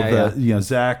gerbil, Yeah. you know,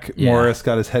 Zach Yeah. Morris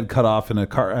got his head cut off in a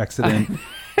car accident.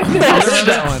 I remember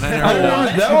that one. I I remember that one.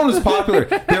 remember that one was popular.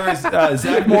 There was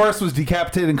Zach Morris was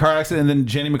decapitated in a car accident, and then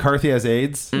Jenny McCarthy has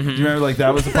AIDS. Do you remember like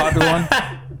that was a popular one?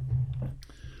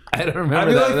 I don't I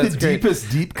remember feel that. like That's the great. deepest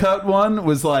deep cut one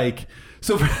was like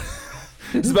so.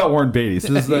 This is about Warren Beatty,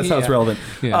 so that's how it's Yeah. relevant.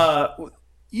 Yeah.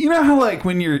 You know how like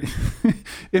when you're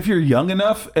if you're young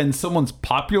enough and someone's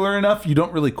popular enough, you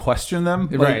don't really question them,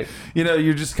 like, Right. You know,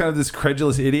 you're just kind of this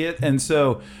credulous idiot, and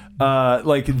so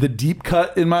like the deep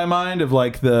cut in my mind of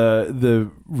like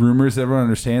the rumors that everyone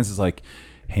understands is like,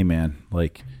 hey man,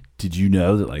 like, did you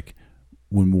know that like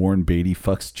when Warren Beatty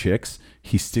fucks chicks,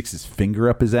 he sticks his finger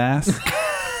up his ass?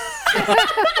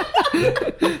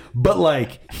 But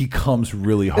like he comes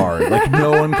really hard. Like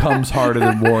no one comes harder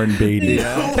than Warren Beatty.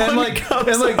 And like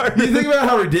you think about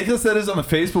how ridiculous that is on the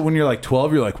face, but when you're like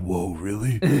 12, you're like, whoa,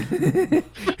 really?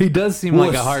 He does seem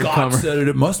like a hard Scott comer. said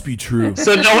it must be true.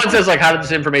 So no one says like, how did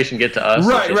this information get to us?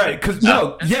 Right.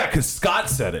 Because Scott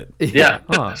said it. Yeah.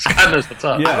 Huh. Scott knows what's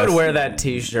up. Yeah. I would wear that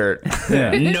T-shirt.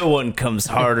 Yeah. No one comes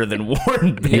harder than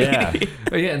Warren Beatty. Yeah.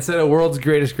 But yeah, instead of world's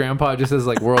greatest grandpa, it just says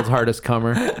like world's hardest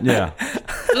comer. Yeah.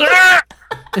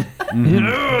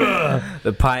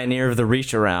 The pioneer of the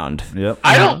reach around. Yep.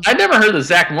 I never heard the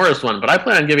Zach Morris one, but I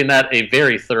plan on giving that a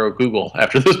very thorough Google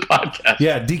after this podcast.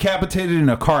 Yeah, decapitated in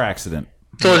a car accident.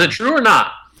 So is it true or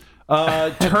not?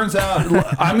 Turns out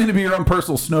I'm going to be your own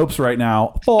personal Snopes right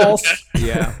now. False.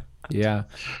 Yeah. Yeah.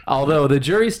 Although the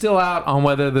jury's still out on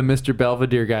whether the Mr.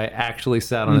 Belvedere guy actually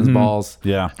sat on his balls.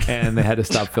 Yeah. And they had to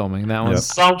stop filming. That one's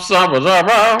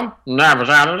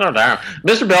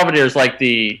Mr. Belvedere is like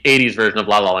the 80s version of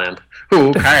La La Land.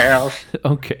 Who cares?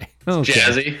 okay.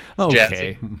 Jazzy.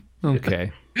 Okay. Jazzy.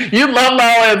 Okay. You love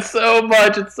La La Land so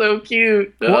much. It's so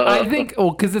cute. Well, I think,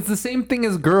 because it's the same thing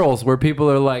as Girls, where people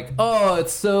are like, oh,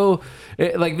 it's so,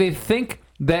 like they think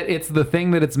that it's the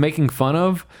thing that it's making fun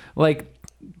of. Like,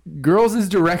 Girls is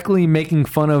directly making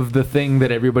fun of the thing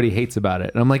that everybody hates about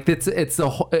it, and I'm like,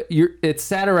 it's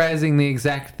satirizing the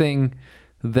exact thing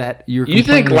that you're. You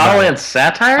think La La Land's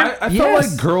satire? I felt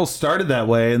like Girls started that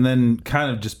way and then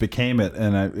kind of just became it,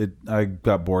 and I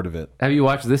got bored of it. Have you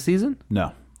watched this season?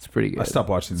 No, It's pretty good. I stopped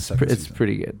watching the second It's season.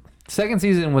 pretty good. Second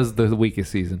season was the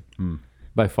weakest season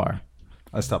by far.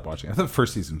 I stopped watching. I thought the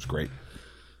first season was great.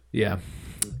 Yeah.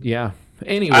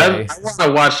 Anyway, I want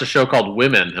to watch the show called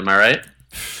Women. Am I right?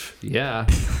 yeah.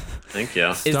 Thank you.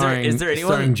 Is there anyone?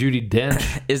 starring Judi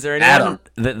Dench? Is there anyone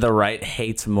that the right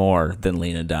hates more than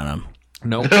Lena Dunham?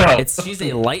 Nope. She's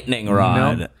a lightning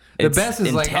rod. Nope. The It's best is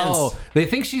intense. like, oh, they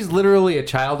think she's literally a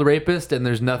child rapist, and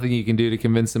there's nothing you can do to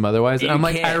convince them otherwise. And You I'm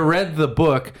like, can't. I read the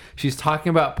book. She's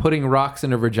talking about putting rocks in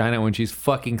her vagina when she's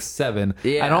fucking 7.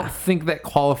 Yeah. I don't think that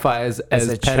qualifies as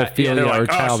a pedophilia they're or like,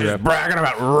 child she's rape. bragging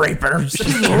about raping her. She's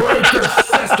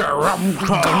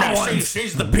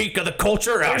she's the peak of the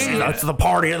culture. That's the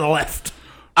party of the left.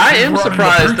 I am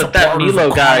surprised that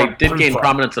Milo guy did gain pizza.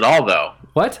 prominence at all, though.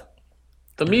 What?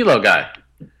 The Milo guy.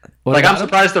 What Like, I'm about him?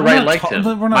 surprised the right liked him.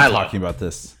 We're not Milo. talking about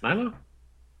this. Milo?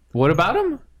 What about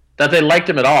him? That they liked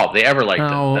him at all. They ever liked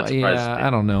him. Oh, That surprised yeah. me. I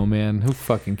don't know, man. Who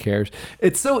fucking cares?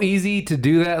 It's so easy to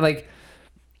do that. Like,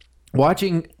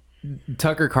 watching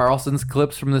Tucker Carlson's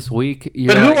clips from this week.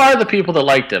 You're But who like, are the people that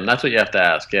liked him? That's what you have to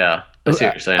ask. Yeah. I see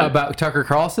what you're saying. About Tucker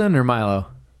Carlson or Milo?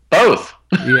 Both.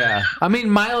 Yeah. I mean,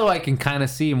 Milo I can kind of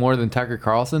see more than Tucker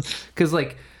Carlson. Because,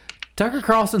 like, Tucker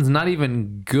Carlson's not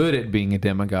even good at being a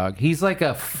demagogue. He's like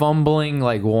a fumbling,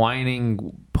 like,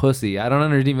 whining pussy. I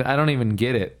don't even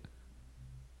get it.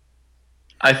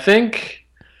 I think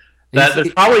that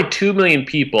there's probably 2 million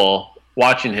people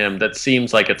watching him that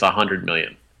seems like it's 100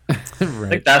 million. I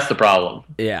think that's the problem.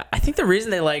 Yeah, I think the reason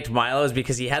they liked Milo is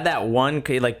because he had that one,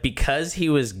 like, because he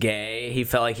was gay, he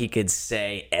felt like he could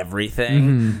say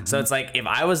everything. So it's like, if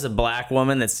I was a black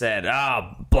woman that said,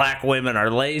 black women are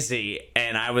lazy,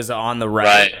 and I was on the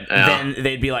right, yeah. then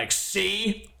they'd be like,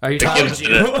 see? Are you gives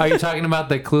talking? it. Are you talking about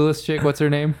the clueless chick? What's her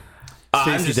name?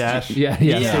 Stacey Dash. Yeah,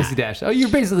 Yeah. Stacey Dash. Oh, you're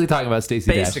basically talking about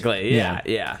Stacey Dash. Basically,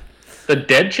 yeah. The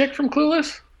dead chick from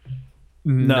Clueless?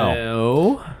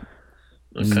 No.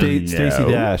 Stacey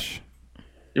Dash.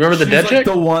 You remember the She's dead like chick?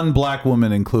 the one black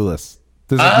woman in Clueless.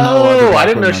 There's like no other Oh, black I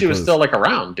didn't know women she on was Clueless. still like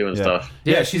around doing Yeah. stuff.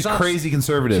 Yeah, Yeah, she's she's on- crazy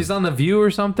conservative. She's on The View or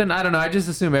something. I don't know. I just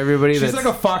assume everybody She's that's like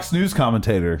a Fox News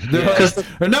commentator. They're like,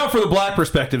 and now for the black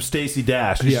perspective, Stacey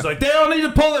Dash. And Yeah. She's like, they don't need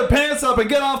to pull their pants up and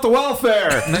get off the welfare.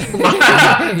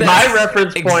 My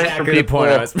reference point for Exactly the people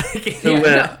point I was making.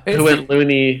 who went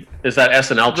loony is that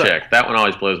SNL chick. That one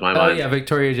always blows my Oh mind. yeah,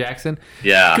 Victoria Jackson.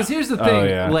 Yeah. Because here's the thing,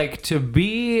 yeah. like to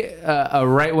be a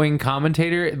right wing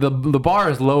commentator, the bar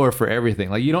is lower for everything.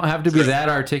 Like you don't have to be that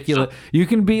articulate. You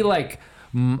can be like,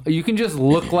 you can just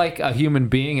look like a human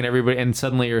being, and everybody, and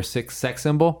suddenly you're a sex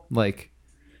symbol. Like,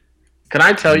 Can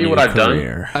I tell you what I've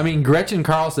done? I mean, Gretchen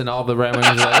Carlson, all the right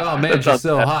wingers are like, oh man, she's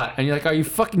so hot, and you're like, are you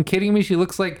fucking kidding me? She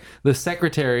looks like the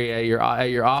secretary at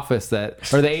your office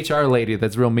or the HR lady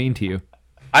that's real mean to you.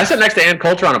 I sat next to Ann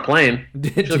Coulter on a plane.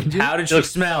 Did you? How did she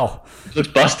smell? She looks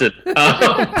busted.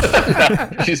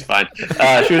 She's fine.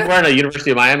 She was wearing a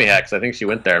University of Miami hat 'cause I think she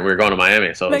went there and we were going to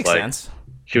Miami. So it was Makes like sense.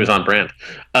 she was on brand.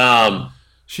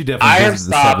 She I definitely have visits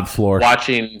the 7th stopped floor.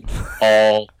 watching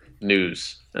all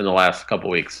news in the last couple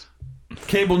weeks.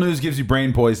 Cable news gives you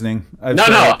brain poisoning. No,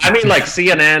 I mean like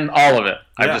CNN, all of it.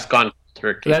 I've Yeah. just gone.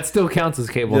 Turkey. That still counts as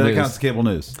cable Yeah, that news. counts as cable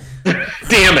news.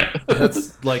 Damn it.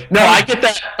 That's like No, I get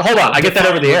that. Hold on. I get that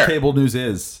over the what air. cable news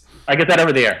is. I get that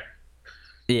over the air.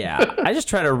 Yeah, I just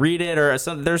try to read it, or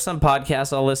there's some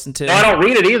podcasts I'll listen to. No, I don't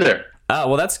read it either. Oh,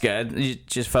 well, that's good. You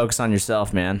just focus on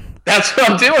yourself, man. That's what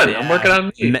I'm doing. I'm working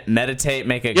on me. Meditate,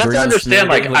 make a You have green to understand, smoothie,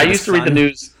 like, look I at used to the read the sun.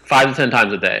 news 5 to 10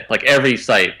 times a day. Like, every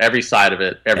site, every side of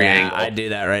it, every Yeah, angle. I do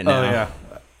that right now. Oh yeah.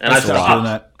 And I That's a lot.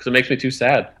 stopped because it makes me too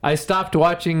sad. I stopped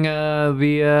watching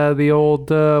the old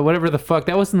whatever the fuck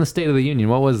that was in the State of the Union.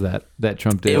 What was that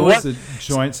Trump did? It It was- was a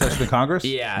joint session of Congress.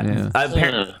 Yeah,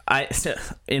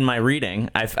 in my reading,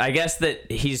 I guess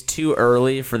that he's too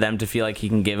early for them to feel like he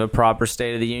can give a proper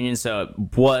State of the Union. So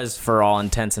it was, for all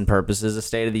intents and purposes, a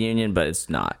State of the Union, but it's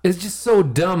not. It's just so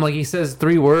dumb. Like he says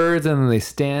 3 words and then they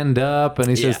stand up and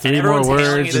he says 3 and more everyone's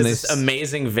hailing words it and as they this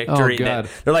amazing victory. Oh, God.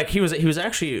 That they're like, he was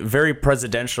actually very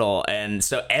presidential, and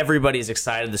so everybody's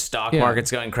excited. The stock Yeah.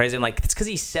 market's going crazy. I'm like, it's because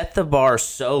he set the bar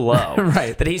so low,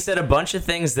 Right. that he said a bunch of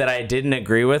things that I didn't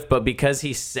agree with, but because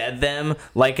he said them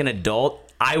like an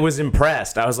adult, I was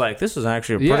impressed. I was like, this was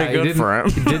actually yeah, pretty he good didn't, for him.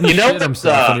 He didn't You know shit what's,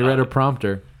 himself when he read a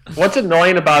prompter. What's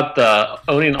annoying about the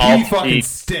owning all He fucking three?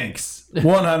 stinks.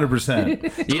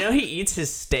 100%. You know, he eats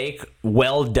his steak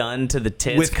well done to the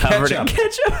tits, With covered in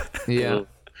ketchup. ketchup. Yeah.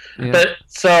 Yeah. But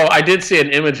so I did see an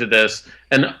image of this,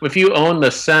 and if you own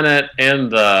the Senate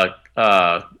and the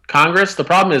Congress, the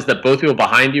problem is that both people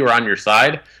behind you are on your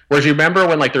side. Whereas you remember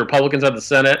when like the Republicans had the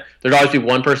Senate, there'd always be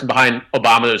one person behind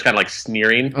Obama that was kind of like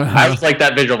sneering. I was like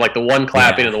that visual of like the one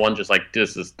clapping and the one just like,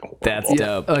 this is horrible. That's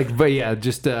dope. Like, but yeah,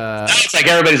 just It's like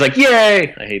everybody's like,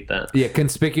 yay! I hate that. yeah,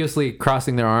 conspicuously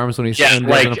crossing their arms when he's Yeah, when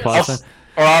there's an like applause sign.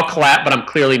 I'll clap, but I'm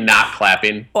clearly not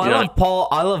clapping. Well, You know?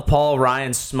 I love Paul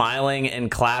Ryan smiling and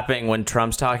clapping when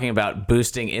Trump's talking about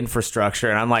boosting infrastructure,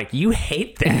 and I'm like, you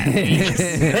hate that. You just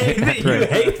say that you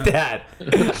hate that.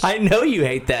 I know you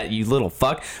hate that, you little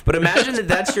fuck. But imagine that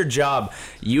that's your job.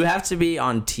 You have to be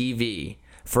on TV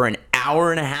for an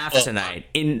hour and a half tonight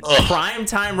in prime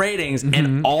time ratings,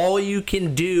 and all you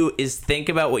can do is think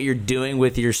about what you're doing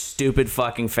with your stupid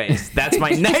fucking face. That's my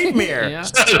nightmare. Yeah.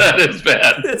 That is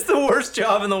bad. It's the worst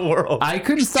job in the world. I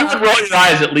couldn't You would stop. roll your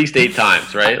eyes at least 8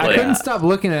 times, right? I Like, couldn't stop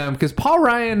looking at him because Paul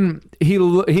Ryan, he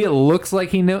looks like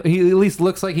he at least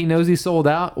looks like he knows he sold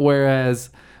out. Whereas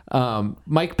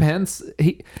Mike Pence,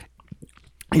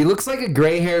 he looks like a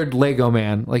gray-haired Lego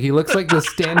man. Like he looks like the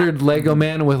standard Lego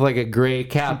man with like a gray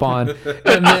cap on,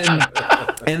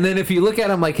 and then if you look at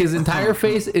him, like his entire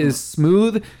face is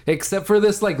smooth except for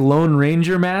this like Lone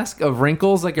Ranger mask of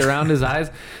wrinkles like around his eyes.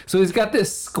 So he's got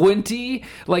this squinty,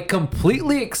 like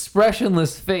completely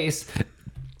expressionless face,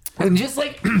 and just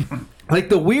like. Like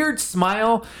the weird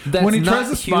smile that's When he not tries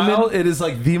to human. smile, it is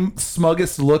like the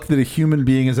smuggest look that a human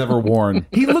being has ever worn.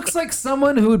 He looks like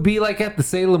someone who would be like at the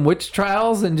Salem witch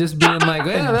trials and just being like,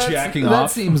 yeah, jacking that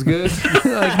off. seems good.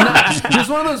 Like, not, just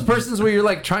one of those persons where you're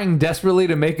like trying desperately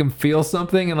to make him feel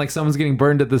something and like someone's getting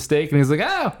burned at the stake and he's like,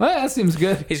 oh, well, that seems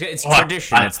good. It's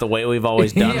tradition. It's the way we've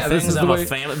always done Yeah, this things. is the I'm way- a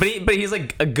family, but he's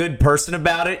like a good person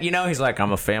about it. You know, he's like,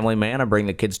 I'm a family man. I bring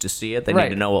the kids to see it. They Right.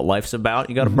 need to know what life's about.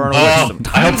 You got to burn a Oh, witch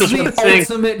sometimes. I hope He's this the one thing.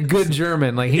 ultimate good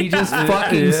German. Like he just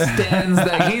fucking stands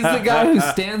there. He's the guy who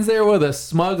stands there with a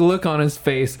smug look on his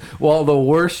face while the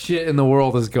worst shit in the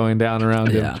world is going down around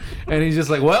him. Yeah. And he's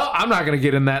just like, well, I'm not gonna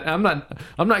get in that. I'm not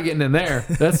getting in there.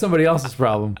 That's somebody else's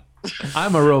problem.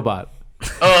 I'm a robot.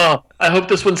 Oh, I hope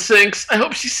this one sinks. I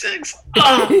hope she sinks.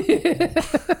 Oh.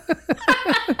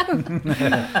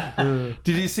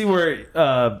 Did you see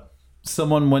where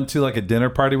someone went to like a dinner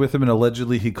party with him and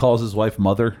allegedly he calls his wife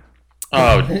mother?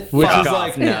 Oh, Which fuck is off.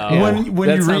 like no. when That you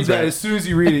read sounds that, right. as soon as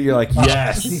you read it, you're like,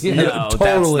 yes, No, that's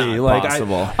totally. not Like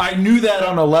possible. I knew that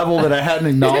on a level that I hadn't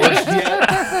acknowledged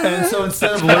yet, and so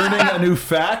instead of learning a new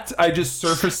fact, I just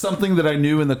surfaced something that I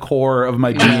knew in the core of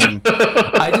my being.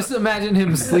 I just imagine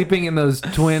him sleeping in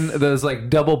those like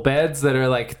double beds that are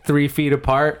like 3 feet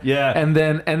apart. Yeah. And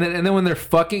then when they're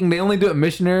fucking, they only do it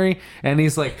missionary, and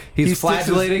he's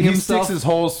flagellating He himself.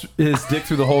 sticks his dick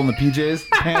through the hole in the PJs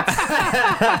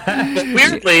pants.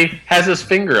 Weirdly, has his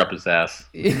finger up his ass.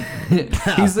 He's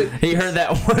like, He heard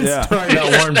that one Yeah. story about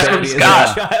Warren Beatty as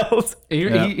Scott. a child.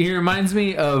 he reminds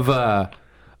me of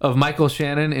Michael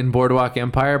Shannon in Boardwalk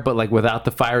Empire, but like without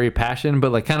the fiery passion,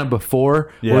 but like kind of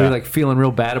before, where Yeah. he's like feeling real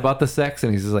bad about the sex,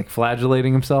 and he's just like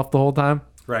flagellating himself the whole time.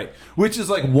 Right. Which is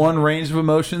like one range of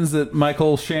emotions that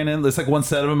Michael Shannon, it's like one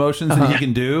set of emotions that he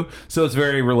can do. So it's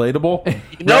very relatable.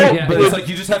 No, Yeah. But it's like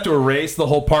you just have to erase the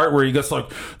whole part where he gets like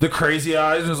the crazy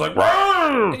eyes and it's like,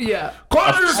 "Rawr! Yeah.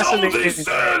 Cleanse all these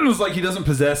sins!" Like he doesn't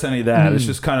possess any of that. It's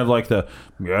just kind of like the,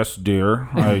 yes, dear,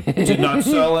 I did not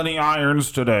sell any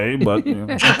irons today, but. You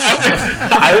know.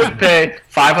 I would pay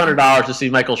 $500 to see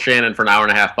Michael Shannon for an hour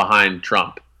and a half behind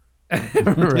Trump. Right. You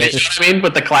know what I mean?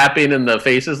 With the clapping and the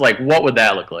faces, like, what would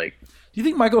that look like? Do you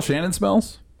think Michael Shannon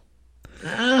smells?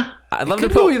 I'd love to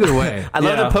Could go put either way. I'd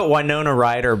love Yeah. to put Winona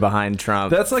Ryder behind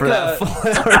Trump. That's like for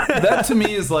a that to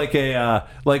me is like a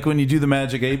like when you do the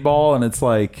Magic 8 Ball and it's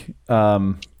like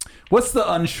what's the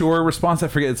unsure response? I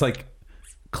forget. It's like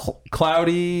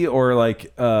cloudy or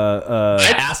like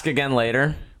Ask again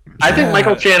later. I think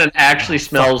Michael Shannon actually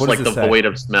smells what like does the it say? void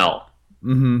of smell.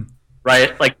 Mm-hmm.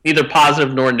 Right? Like neither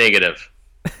positive nor negative.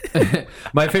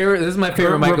 My favorite. This is my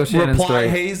favorite Michael Shannon reply story.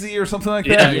 hazy or something like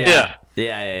Yeah. that.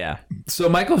 Yeah. Yeah. So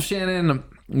Michael Shannon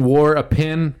wore a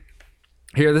pin.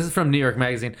 Here, this is from New York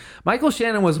Magazine. Michael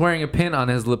Shannon was wearing a pin on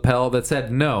his lapel that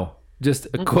said "no." Just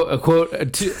a quote,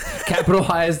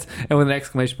 capitalized and with an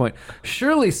exclamation point.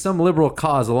 Surely some liberal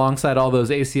cause alongside all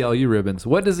those ACLU ribbons.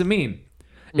 What does it mean?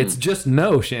 It's just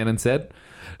no, Shannon said.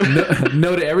 No,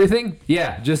 no to everything?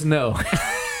 Yeah, just no.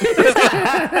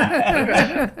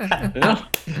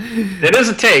 It is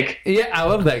a take. Yeah, I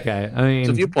love that guy. I It's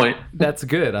a mean, viewpoint. that's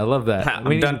good. I love that.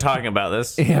 I'm done talking about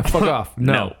this. Yeah, fuck off.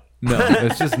 No.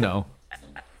 It's just no.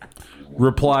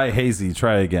 Reply hazy.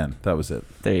 Try again. That was it.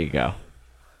 There you go.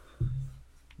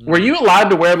 Were you allowed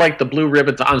to wear like the blue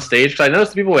ribbons on stage? Because I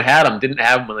noticed the people who had them didn't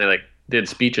have them when they like did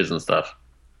speeches and stuff.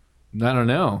 I don't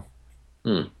know.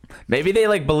 Maybe they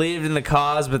like believed in the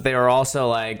cause, but they were also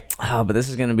like, oh, but this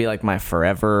is gonna be like my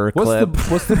forever What's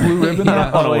clip. the blue ribbon?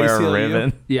 I on want to wear a ACLU?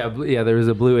 ribbon. Yeah, there was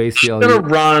a blue I'm gonna ACLU.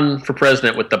 run for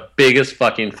president with the biggest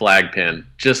fucking flag pin,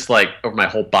 just like over my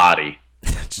whole body.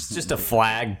 Just a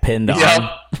flag pinned on. Yep.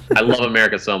 I love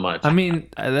America so much. I mean,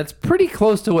 that's pretty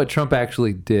close to what Trump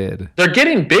actually did. They're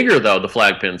getting bigger though, the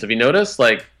flag pins. Have you noticed?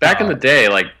 Like back in the day,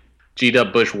 like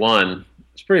G.W. Bush 1,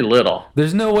 it's pretty little.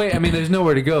 There's no way. I mean, there's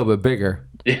nowhere to go but bigger.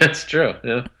 Yeah, it's true.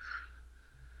 Yeah.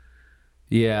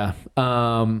 Yeah.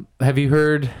 Have you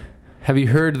heard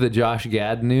the Josh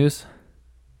Gad news?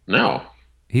 No.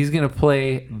 He's gonna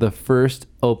play the first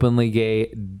openly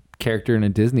gay character in a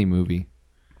Disney movie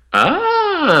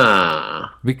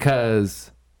Ah.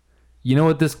 because you know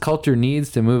what this culture needs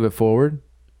to move it forward?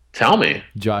 Tell me.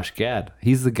 Josh Gad.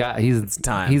 He's the guy. He's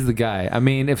time. He's the guy. I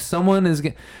mean, if someone is,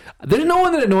 there's no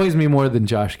one that annoys me more than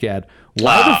Josh Gad.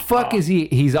 Why the fuck is he?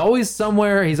 He's always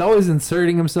somewhere. He's always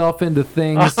inserting himself into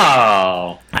things.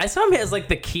 Oh. I saw him as like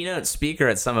the keynote speaker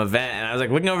at some event, and I was like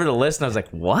looking over the list, and I was like,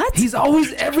 what? He's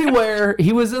always everywhere.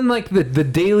 He was in like the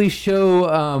Daily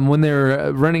Show when they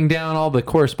were running down all the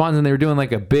correspondence, and they were doing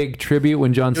like a big tribute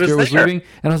when Jon Stewart was there. leaving.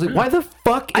 And I was like, why the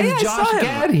fuck is Yeah, I Josh saw him.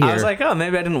 Gad here? I was like, oh,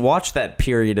 maybe I didn't watch that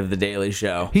period of the Daily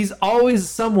Show. He's always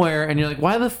somewhere, and you're like,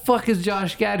 why the fuck is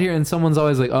Josh Gad here? And someone's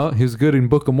always like, oh, he was good in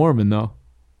Book of Mormon, though.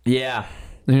 Yeah.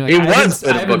 And you're like, He I was haven't, in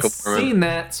I Book haven't of Mormon. seen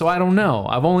that, so I don't know.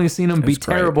 I've only seen him be great.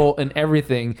 terrible in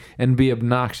everything and be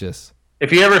obnoxious.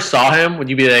 If you ever saw him, would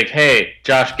you be like, hey,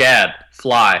 Josh Gad,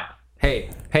 fly? Hey,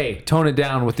 tone it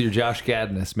down with your Josh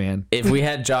Gadness, man. If we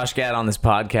had Josh Gad on this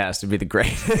podcast, it'd be the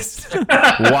greatest.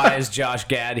 Why is Josh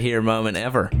Gad here moment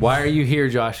ever? Why are you here,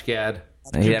 Josh Gad?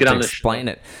 He'd have get to on the explain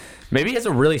it. Maybe he has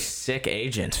a really sick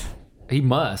agent. He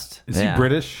must. Is Yeah. he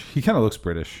British? He kind of looks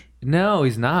British. No,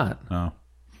 he's not. Oh.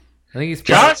 I think he's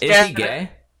Josh Is Gad he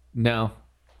gay? No.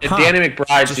 and Danny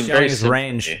McBride Just seem showing very his similar.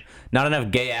 range. Not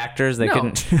enough gay actors. They No.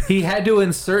 couldn't. He had to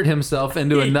insert himself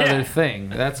into another Yeah. thing.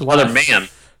 That's why. Other man.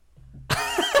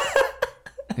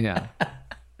 Yeah.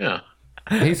 Yeah.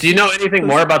 He's, Do you know anything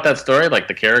more about that story? Like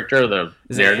the character, the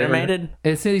Is it narrative? animated?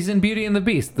 he's in Beauty and the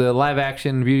Beast, the live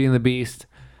action Beauty and the Beast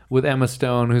with Emma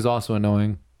Stone, who's also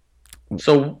annoying.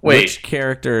 So, wait. Which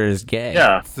character is gay?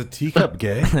 Yeah. It's the teacup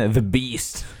gay. The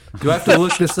Beast. Do I have to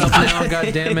look this up now?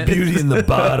 God damn it. Beauty in the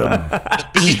bottom.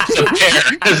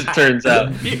 As it turns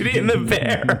out. Beauty and the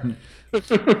Bear. All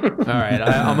right,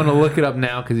 I'm going to look it up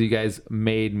now because you guys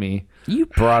made me. You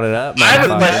brought it up. I have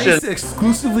a motherfucker. question. Nice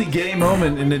exclusively gay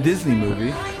moment in a Disney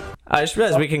movie. I just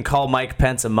realized we can call Mike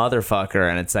Pence a motherfucker,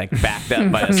 and it's like backed up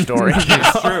by a story.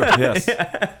 True. Yes.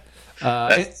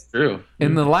 That's true.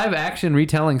 In the live action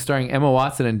retelling starring Emma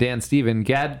Watson and Dan Stephen,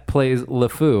 Gad plays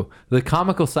LeFou, the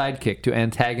comical sidekick to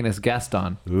antagonist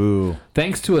Gaston. Ooh.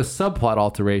 Thanks to a subplot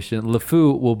alteration,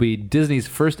 LeFou will be Disney's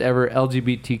first ever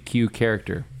LGBTQ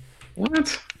character.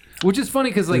 What? Which is funny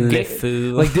because like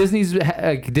LeFou.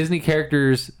 like Disney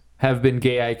characters have been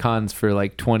gay icons for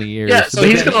like 20 years. Yeah, so But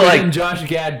he's then- gonna, like- then Josh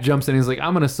Gad jumps in. He's like,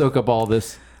 I'm gonna soak up all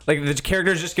this. Like the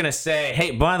character's just gonna say,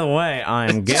 "Hey, by the way,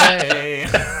 I'm gay."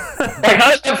 Like, how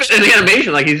does that fit in the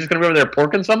animation? Like, he's just gonna be over there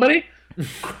porking somebody?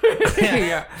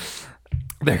 Yeah.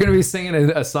 They're gonna be singing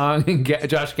a song, and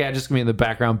Josh Gad just gonna be in the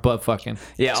background butt fucking.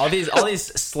 Yeah, all these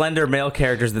slender male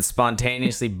characters that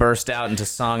spontaneously burst out into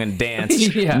song and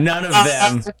dance. Yeah. None of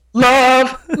them.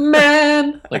 Love,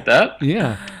 man. Like that?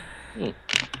 Yeah.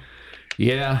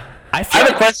 Yeah. I I feel have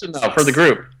a like question, though, for the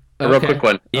group. A real Okay. quick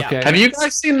one. Yeah. Okay. Have you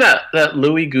guys seen that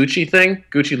Louis Gucci thing?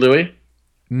 Gucci Louis?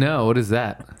 No, what is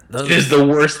that? It is the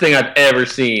worst thing I've ever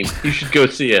seen. You should go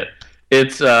see it.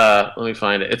 It's, let me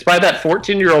find it. It's by that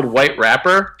 14-year-old white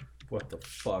rapper, What the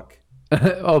fuck?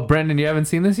 Oh, Brendan, you haven't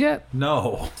seen this yet?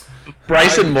 No.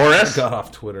 Bryson Morris. Got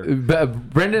off Twitter.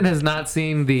 Brendan has not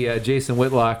seen the Jason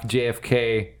Whitlock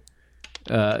JFK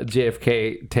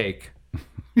take.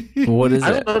 what is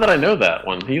I it? don't know that I know that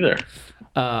one either.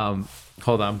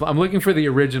 Hold on, I'm looking for the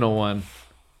original one.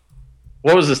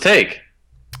 What was his take?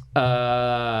 Hold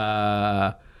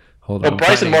Oh, on.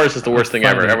 Bryson Morris is the worst thing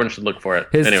ever. finding it. Everyone should look for it.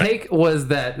 His Anyway. take was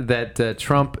that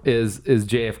Trump is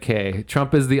JFK.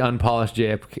 Trump is the unpolished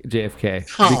JFK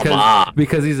Come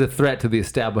because he's a threat to the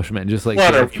establishment, just like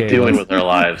What are JFK we doing was. with our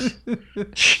lives?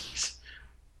 Jeez.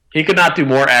 He could not do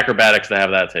more acrobatics to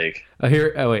have that take.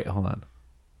 Oh wait, hold on.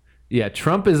 Yeah,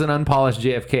 Trump is an unpolished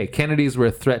JFK. Kennedys were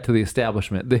a threat to the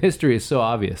establishment. The history is so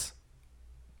obvious.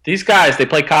 These guys, they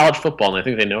play college football and they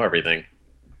think they know everything.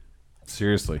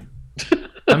 Seriously.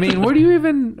 I mean, where do you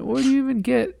even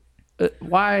get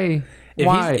why?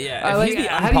 Why? If he's the how do you-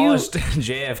 unpolished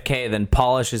JFK, then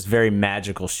polish is very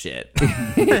magical shit.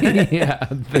 yeah.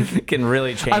 Can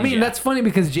really change. I mean, you. that's funny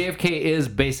because JFK is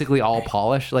basically all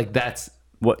polish. Like that's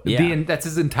what. Yeah. that's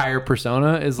his entire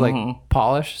persona is like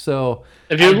polish. So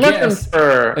If you're I looking guess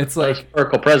for it's a like-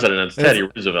 historical president, it's Teddy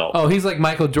Roosevelt. oh, he's like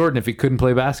Michael Jordan if he couldn't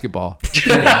play basketball.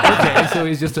 Okay, so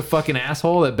he's just a fucking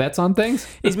asshole that bets on things.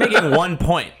 He's making one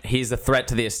point. He's a threat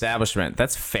to the establishment.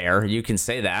 That's fair. You can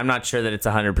say that. I'm not sure that it's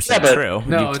 100% Yeah, but- true.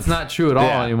 No, it's not true at all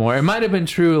Yeah. anymore. It might have been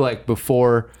true like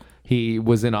before he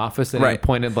was in office and he Right.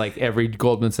 appointed like every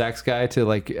Goldman Sachs guy to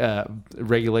like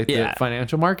regulate the Yeah.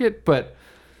 financial market, but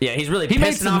Yeah, he's really He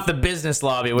made pissing some- off the business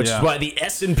lobby, which Yeah. is why the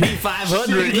S&P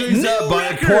 500 He's is up by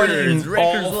appointing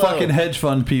all fucking hedge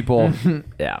fund people.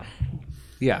 Yeah.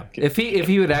 yeah, if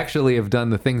he would actually have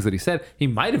done the things that he said, he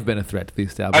might have been a threat to the I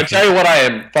establishment. tell you what I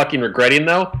am fucking regretting,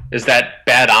 though, is that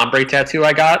bad hombre tattoo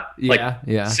I got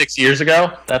Yeah. 6 years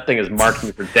ago. That thing is marking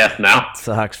me for death now.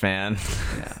 Sucks, man.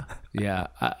 Yeah,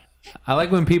 I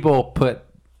like when people put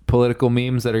political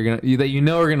memes that are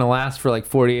gonna are gonna last for like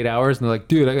 48 hours, and they're like,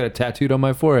 "Dude, I got a tattooed on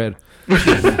my forehead."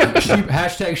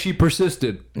 Hashtag she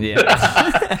persisted. Yeah.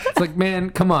 It's like, man,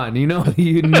 come on, you know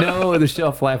the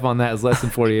shelf life on that is less than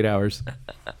 48 hours.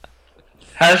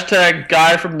 Hashtag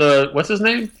guy from what's his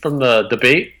name? From the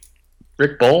debate?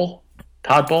 Rick Bowl?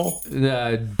 Todd Bowl?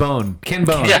 Ken Bone.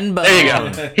 Yeah, Bone. there you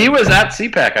go. He was at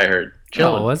CPAC, I heard.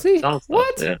 Chilling. Oh, was he? Selling stuff,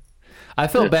 What? Yeah. I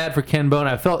felt bad for Ken Bone.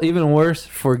 I felt even worse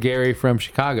for Gary from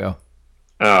Chicago.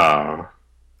 Oh.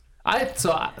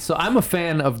 So I'm a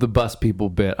fan of the bus people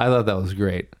bit. I thought that was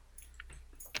great.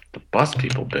 The bus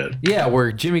people bit. Yeah,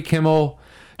 where Jimmy Kimmel.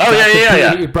 Oh,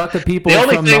 yeah. He brought the people The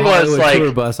only from the thing was, Hollywood like-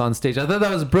 tour bus on stage. I thought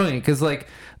that was brilliant because, like,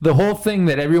 the whole thing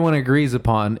that everyone agrees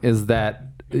upon is that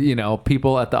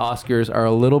people at the Oscars are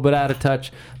a little bit out of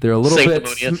touch. They're a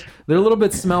little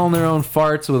bit smelling their own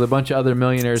farts with a bunch of other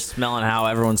millionaires. Smelling how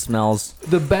everyone smells.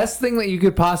 The best thing that you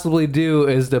could possibly do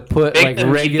is to put Make like them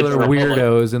eat regular the Republic.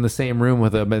 weirdos in the same room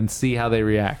with them and see how they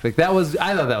react. Like I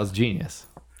thought that was genius.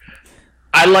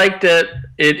 I liked it.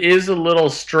 It is a little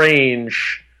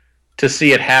strange to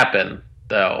see it happen,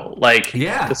 though. Like,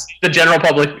 Yeah. to see the general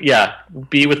public,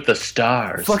 be with the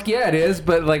stars. Fuck yeah, it is.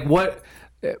 But like,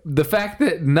 the fact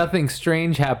that nothing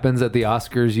strange happens at the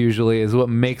Oscars usually is what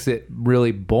makes it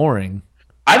really boring.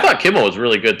 I thought Kimmel was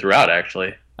really good throughout,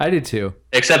 actually. I did too.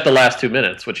 Except the last 2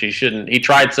 minutes, which he shouldn't. He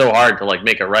tried so hard to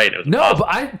make it right. It was No,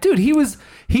 impossible. but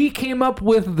he came up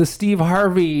with the Steve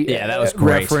Harvey Yeah, that was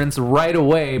great. reference right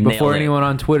away before Nailed it. anyone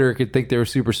on Twitter could think they were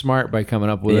super smart by coming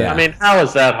up with it. Yeah. I mean, how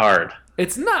is that hard?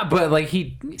 It's not, but like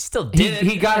he Still did it.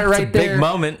 he got it It's right a big there,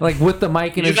 moment. like with the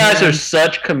mic in You his guys hand. are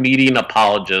such comedian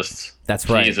apologists. That's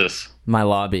right. Jesus. My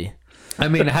lobby. I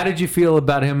mean, how did you feel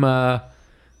about him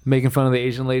making fun of the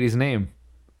Asian lady's name?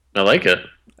 I like it.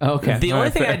 Okay. The All only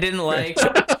right, thing fair. I didn't like,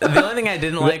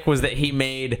 was that he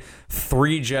made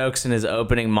 3 jokes in his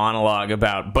opening monologue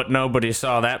about, but nobody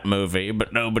saw that movie,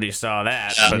 but nobody saw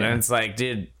that. But it's like,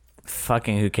 dude,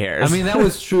 fucking who cares? I mean, that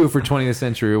was true for 20th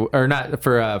Century, or not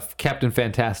for Captain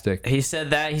Fantastic. he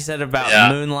said that. He said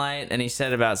about Moonlight, and he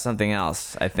said about something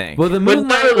else, I think. Well, the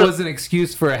Moonlight was an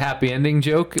excuse for a happy ending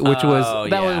joke, which which was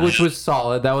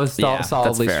solid. That was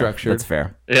solidly that's structured. That's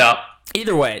fair. Yeah.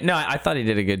 Either way, no, I thought he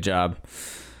did a good job.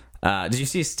 Did you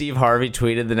see Steve Harvey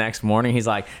tweeted the next morning? He's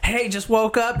like, "Hey, just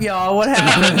woke up, y'all. What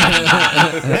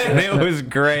happened?" It was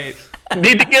great.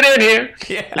 Need to get in here.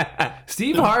 Yeah.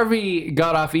 Steve Harvey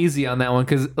got off easy on that one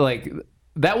because, like,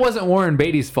 that wasn't Warren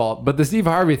Beatty's fault, but the Steve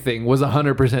Harvey thing was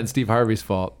 100% Steve Harvey's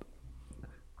fault.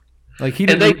 Like he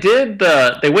didn't.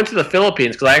 And they went to the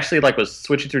Philippines because I actually was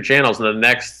switching through channels, and the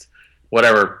next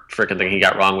whatever freaking thing he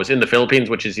got wrong was in the Philippines,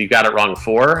 which is he got it wrong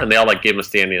for, and they all gave him a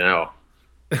standing O.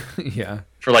 Yeah.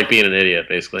 For being an idiot,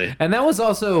 basically. And that was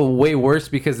also way worse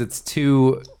because it's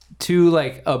two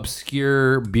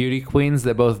obscure beauty queens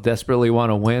that both desperately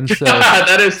want to win. So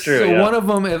that is true. So one of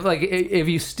them, if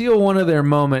you steal one of their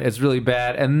moment, it's really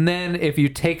bad. And then if you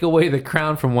take away the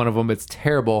crown from one of them, it's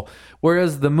terrible.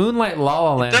 Whereas the Moonlight La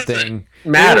La Land thing,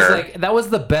 matter. That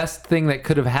was the best thing that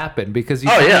could have happened because you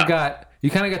kind of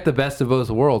got the best of both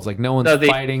worlds. Like no one's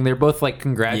fighting; they're both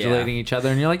congratulating each other,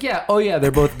 and you're like,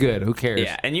 they're both good. Who cares?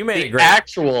 Yeah, and you made it great.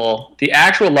 The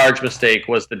actual large mistake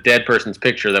was the dead person's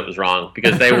picture that was wrong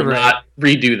because they would not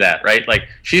redo that. Right? Like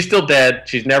she's still dead;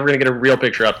 she's never going to get a real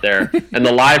picture up there. And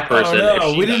the live person,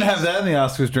 we didn't have that in the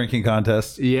Oscars drinking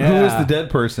contest. Yeah, who was the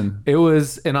dead person? It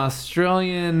was an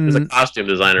Australian. It was a costume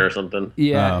designer or something.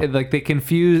 Yeah, they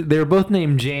confused. They were both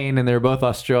named Jane, and they were both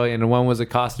Australian. And one was a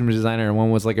costume designer, and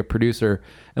one was a producer.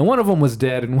 And one of them was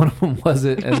dead, and one of them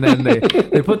wasn't. And then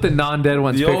they put the non-dead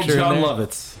one's the picture. Old John in there.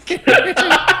 Lovitz.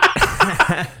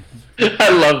 I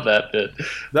love that bit.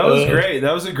 That was great.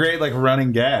 That was a great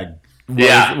running gag.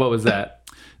 What was that?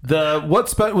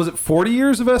 Was it 40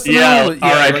 years of SNL? Yeah,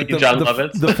 R.I.P. John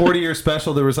Lovitz. The 40-year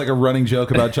special, there was a running joke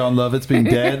about John Lovitz being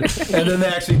dead, and then they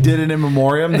actually did an in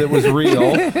memoriam that was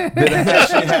real. That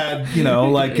actually had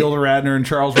Gilda Radner and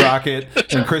Charles Rocket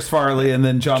and Chris Farley, and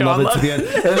then John Lovitz at the end.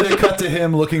 And then they cut to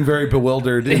him looking very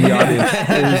bewildered in the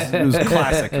audience. It was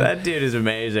classic. That dude is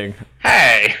amazing.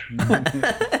 Hey.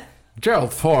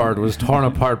 Gerald Ford was torn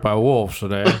apart by wolves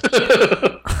today.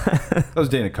 That was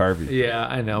Dana Carvey. Yeah,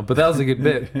 I know, but that was a good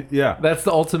bit. Yeah, that's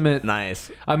the ultimate.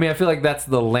 Nice. I mean, I feel like that's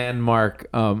the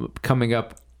landmark coming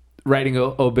up, writing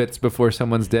obits before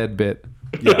someone's dead bit.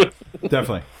 Yeah,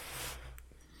 definitely.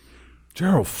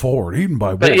 Gerald Ford eaten by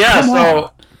wolves. But yeah,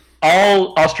 so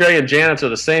all Australian Janets are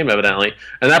the same, evidently,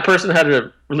 and that person had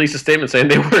to release a statement saying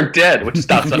they weren't dead, which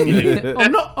stops them.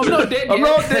 I'm not dead. I'm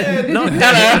not dead. No,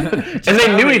 dead. And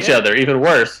they knew each other, even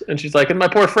worse. And she's like, and my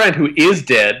poor friend who is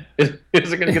dead isn't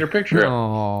going to get her picture.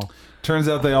 Oh. Turns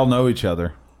out they all know each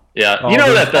other. Yeah, all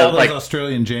those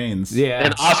Australian Janes. Yeah.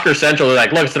 And Oscar Central, they're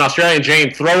like, look, it's an Australian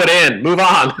Jane, throw it in, move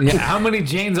on. Yeah. How many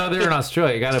Janes are there in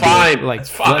Australia? Got to be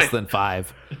less than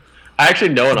 5. I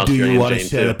actually know an Australian Jane. Do you want to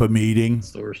set up a meeting?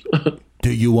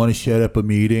 Do you want to set up a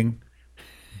meeting?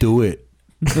 Do it.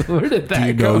 Where did that Do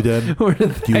you know them?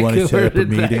 Do you want to set up a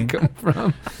meeting? Come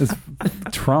from? It's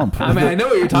Trump. I mean, I know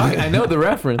what you're talking. I know the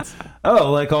reference.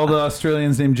 Oh, all the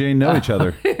Australians named Jane know each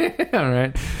other. All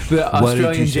right. The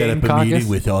Australian Jane set up a meeting caucus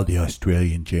with all the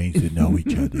Australian Janes that know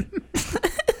each other?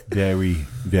 Very,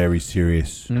 very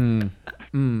serious. Going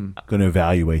to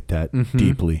evaluate that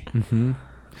deeply. Mm-hmm.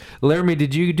 Laramie,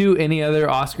 did you do any other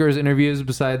Oscars interviews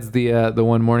besides the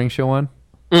one morning show one?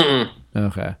 Mm-mm.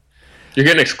 Okay. You're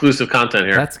getting exclusive content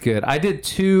here. That's good. I did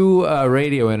 2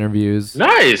 radio interviews.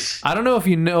 Nice. I don't know if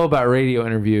you know about radio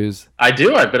interviews. I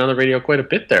do. I've been on the radio quite a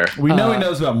bit there. We know he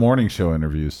knows about morning show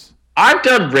interviews. I've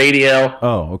done radio.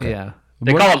 Oh, okay. Yeah.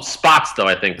 They call them spots, though,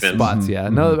 I think, Vince. Spots, yeah.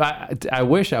 No, I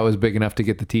wish I was big enough to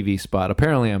get the TV spot.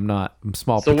 Apparently, I'm not. I'm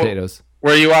small potatoes.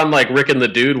 Were you on Rick and the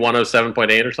Dude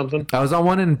 107.8 or something? I was on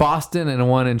one in Boston and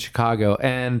one in Chicago.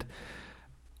 And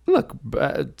look,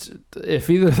 if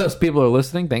either of those people are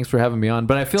listening, thanks for having me on.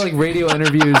 But I feel like radio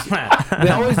interviews, they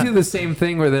always do the same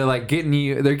thing where they're getting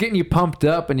you pumped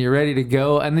up and you're ready to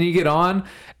go, and then you get on,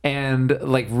 and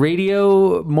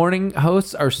radio morning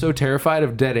hosts are so terrified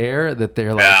of dead air that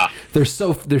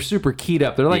they're super keyed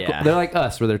up. They're like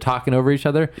us, where they're talking over each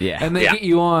other. Yeah. And they get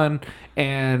you on.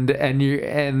 And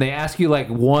they ask you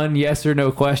one yes or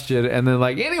no question, and then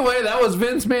anyway, that was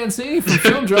Vince Mancini from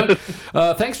Film Drunk.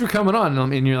 Thanks for coming on.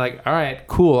 And you're like, all right,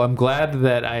 cool. I'm glad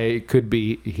that I could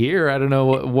be here. I don't know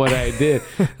what I did.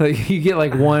 You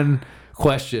get one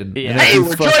question. Yeah. Hey,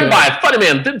 we're joined by funny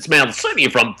man Vince Mancini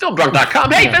from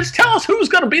FilmDrunk.com. Hey, Vince, tell us who's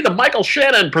going to be the Michael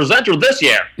Shannon presenter this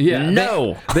year. Yeah.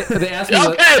 No. They asked me.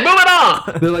 Okay, moving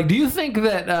on. They're like, do you think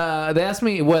that? They asked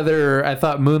me whether I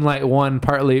thought Moonlight won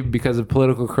partly because of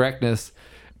political correctness,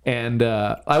 And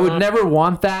I would never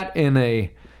want that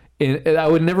I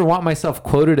would never want myself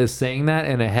quoted as saying that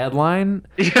in a headline.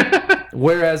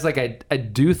 Whereas, like, I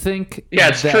do think,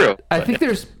 it's true. I think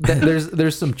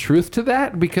there's some truth to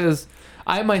that, because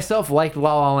I myself liked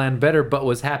La La Land better, but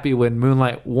was happy when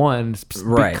Moonlight won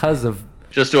because of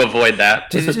just to avoid that.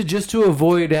 Just to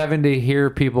avoid having to hear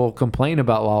people complain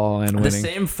about La La Land winning. The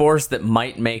same force that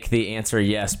might make the answer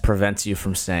yes prevents you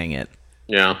from saying it.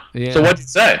 Yeah. So what'd you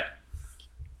say?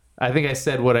 I think I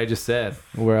said what I just said,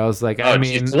 where I was like,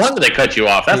 geez, no wonder they cut you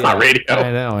off. That's not radio.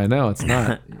 I know, it's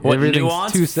not. What Everything's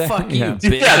nuance? 2 seconds. Fuck you, bitch.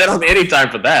 They don't have any time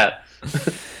for that.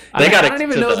 I don't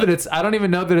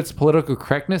even know that it's political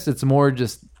correctness. It's more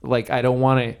just like I don't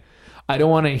want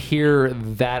to hear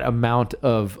that amount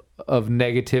of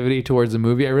negativity towards a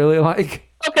movie I really like.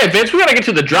 Okay, Vince, we gotta get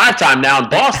to the drive time now in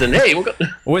Boston. Hey,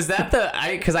 was that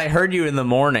because I heard you in the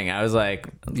morning? I was like,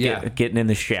 getting in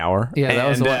the shower. Yeah, that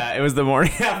was it was the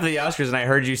morning after the Oscars, and I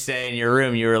heard you say in your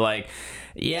room, you were like,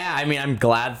 yeah, I mean, I'm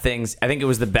glad I think it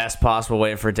was the best possible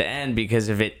way for it to end, because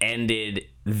if it ended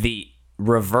the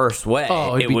reverse way,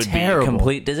 it would be a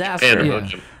complete disaster.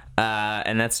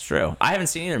 And that's true. I haven't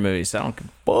seen either movie, so I don't.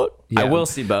 But I will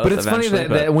see both. But it's funny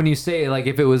that when you say, like,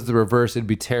 if it was the reverse, it'd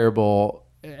be terrible.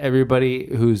 Everybody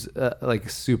who's like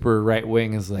super right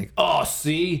wing is like, oh,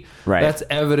 see, that's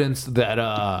evidence that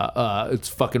it's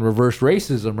fucking reverse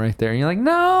racism right there. And you're like,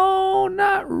 no,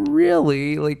 not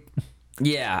really. Like,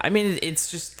 yeah, I mean, it's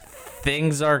just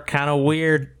things are kind of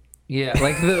weird. Yeah,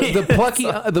 like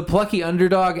the plucky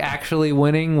underdog actually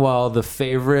winning while the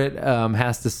favorite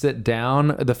has to sit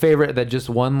down. The favorite that just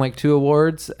won like 2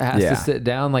 awards has to sit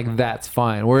down. Like, that's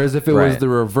fine. Whereas if it was the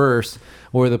reverse,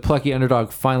 where the plucky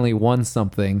underdog finally won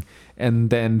something and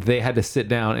then they had to sit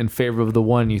down in favor of the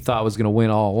one you thought was going to win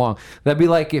all along, that'd be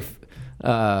like if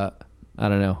I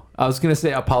don't know. I was going to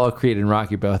say Apollo Creed and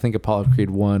Rocky, but I think Apollo Creed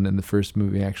won in the first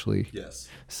movie actually. Yes.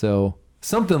 So.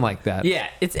 Something like that. Yeah,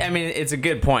 it's a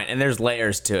good point, and there's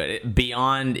layers to it.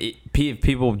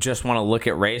 People just want to look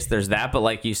at race, there's that, but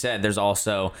like you said, there's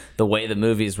also the way the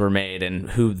movies were made and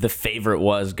who the favorite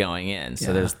was going in.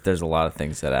 So there's a lot of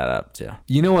things that add up too.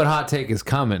 You know what hot take is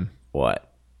coming?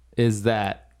 What? Is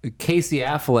that Casey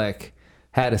Affleck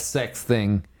had a sex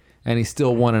thing and he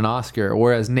still won an Oscar,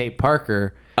 whereas Nate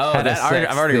Parker had a sex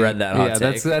I've already thing. read that hot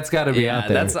take. That's got to be out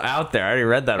there. That's out there. I already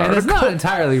read that and article. it's not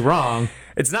entirely wrong.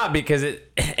 It's not, because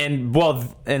and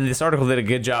this article did a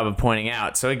good job of pointing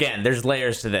out. So again, there's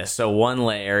layers to this. So one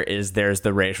layer is there's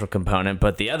the racial component,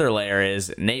 but the other layer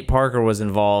is Nate Parker was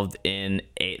involved in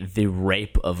the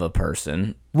rape of a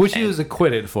person, which he was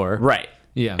acquitted for. Right.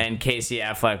 Yeah. And Casey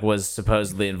Affleck was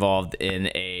supposedly involved in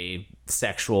a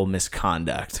sexual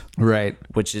misconduct. Right.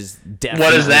 Which is definitely...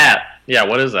 What is that? Yeah,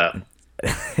 what is that?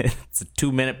 It's a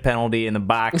 2-minute penalty in the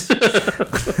box. And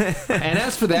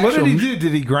as for the actual... What did he do?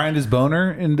 Did he grind his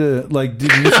boner into, like...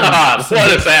 Did he what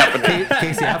is happening?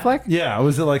 Casey Affleck? Yeah,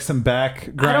 was it like some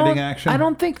back grinding action? I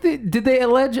don't think did they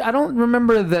allege... I don't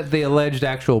remember that they alleged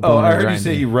actual boner I heard grinding. you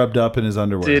say he rubbed up in his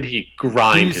underwear. Did he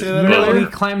grind his say that boner? No, he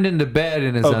climbed into bed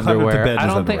in his underwear. I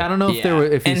don't know if there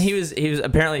were... And he was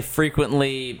apparently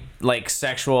frequently... like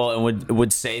sexual and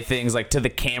would say things like to the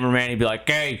cameraman. He'd be like,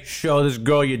 "Hey, show this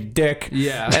girl your dick."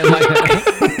 Yeah, and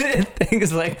like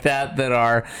things like that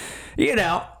are,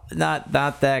 not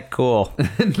that cool.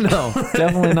 No,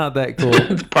 definitely not that cool.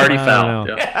 Party foul.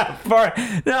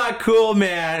 Not cool,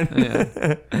 man.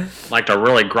 Yeah. Like to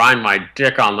really grind my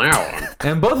dick on that one.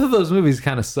 And both of those movies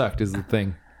kind of sucked. Is the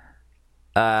thing.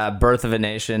 Birth of a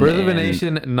Nation. Birth of a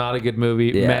Nation, not a good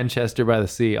movie. Yeah. Manchester by the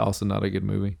Sea, also not a good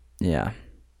movie. Yeah.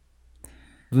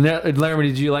 Laramie,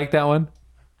 did you like that one?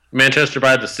 Manchester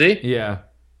by the Sea? Yeah.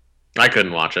 I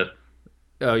couldn't watch it.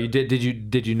 Oh, you did?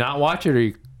 Did you not watch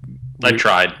it, I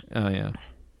tried. Oh yeah.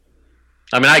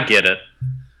 I mean, I get it.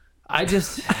 I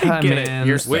just get it. man,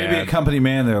 You're Way to be a company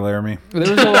man there, Laramie.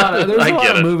 There was a lot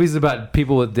get of it. movies about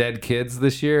people with dead kids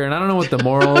this year, and I don't know what the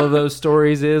moral of those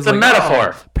stories is. It's a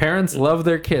metaphor. Parents love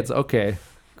their kids. Okay,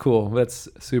 cool. That's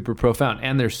super profound,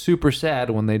 and they're super sad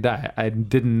when they die. I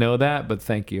didn't know that, but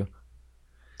thank you.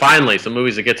 Finally, some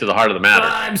movies that get to the heart of the matter.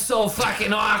 I'm so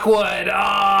fucking awkward.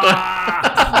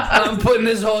 I'm putting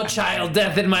this whole child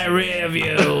death in my rear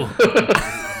view.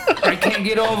 I can't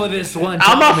get over this one,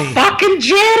 Tommy. I'm a fucking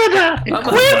janitor.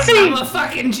 I'm a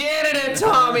fucking janitor,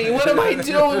 Tommy. What am I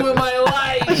doing with my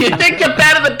life? You think you're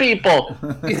better than people.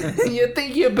 You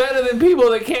think you're better than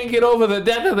people that can't get over the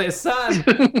death of their son.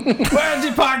 Where'd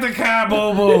you park the car,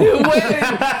 Boo Boo?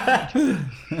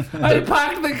 I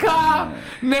parked the car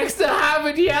next to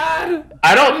Harvard Yard.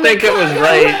 I don't think it was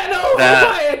right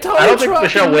that. I don't think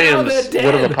Michelle Williams would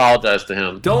have apologized to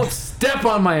him. Don't step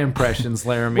on my impressions,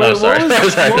 Laramie. Oh, sorry.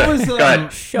 What was Go ahead.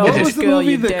 the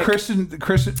movie? The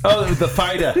Christian. Oh, the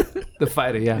fighter. The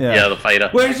fighter, yeah. Yeah, the fighter.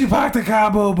 Where'd you park the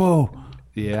car, Bobo?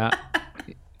 Yeah.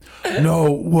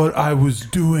 No, what I was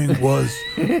doing was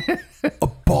a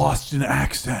Boston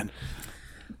accent.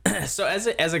 So as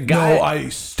a guy, No, I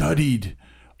studied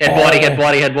Head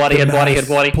body.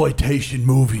 exploitation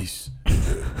movies.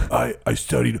 I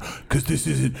studied because this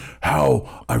isn't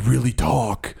how I really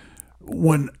talk.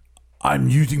 When I'm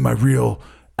using my real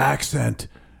accent,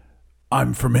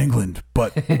 I'm from England,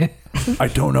 but I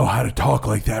don't know how to talk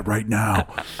like that right now.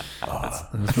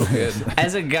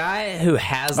 as a guy who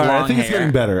has All long right, I think hair, it's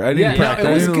getting better. I Yeah, didn't no, practice.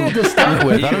 it was good to start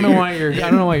with. I don't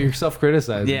know why you're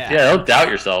self-criticizing. yeah. Yeah, don't doubt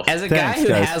yourself. As a Thanks, guy who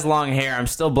guys. has long hair, I'm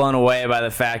still blown away by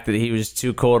the fact that he was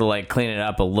too cool to like clean it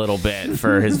up a little bit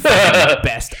for his fucking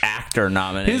best actor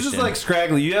nomination. His is like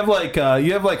scraggly. You have like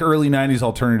early '90s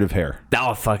alternative hair.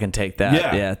 I'll fucking take that.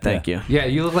 Yeah. Yeah, thank you. Yeah,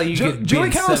 you look like you could be Joey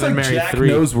in kind of looks Seven like Mary Jack 3.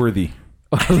 Noseworthy.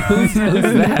 Who's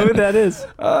that? Who that is?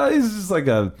 He's just like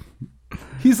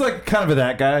he's like kind of a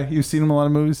that guy. You've seen him in a lot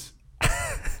of movies.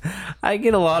 I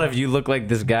get a lot of you look like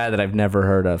this guy that I've never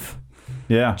heard of.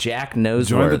 Yeah. Jack Noseworthy.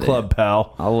 Join the club,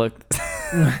 pal. I'll look.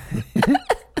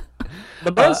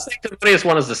 The most sanctimonious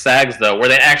one is the SAGs, though, where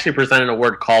they actually presented an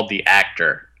award called the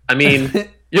Actor. I mean,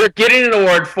 you're getting an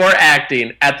award for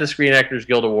acting at the Screen Actors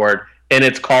Guild Award, and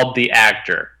it's called the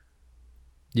Actor.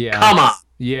 Yeah. Come on.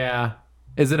 Yeah.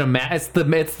 Is it a mask?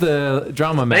 It's the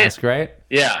drama mask, right?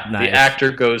 Yeah, Nice. the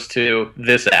actor goes to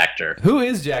this actor. Who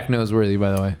is Jack Noseworthy,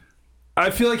 by the way? I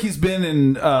feel like he's been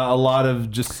in a lot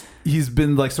of he's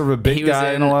been like sort of a He big was guy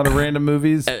in in, a lot of random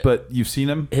movies, but you've seen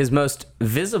him. His most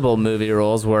visible movie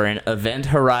roles were in Event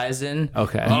Horizon,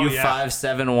 Okay.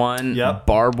 U571, Yep.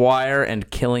 Barbed Wire, and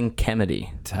Killing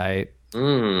Kennedy. Tight.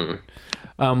 Mm.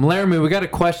 Laramie, we got a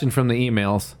question from the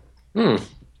emails.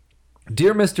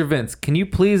 Dear Mr. Vince, can you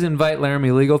please invite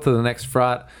Laramie Legal to the next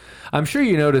Fraught? I'm sure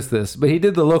you noticed this, but he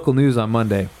did the local news on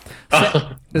Monday.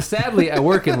 Sadly, I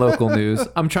work in local news.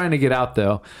 I'm trying to get out,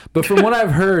 though. But from what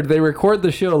I've heard, they record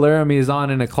the show Laramie is on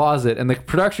in a closet, and the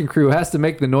production crew has to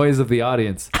make the noise of the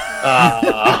audience.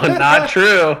 Not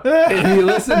true. If you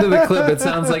listen to the clip, it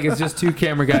sounds like it's just two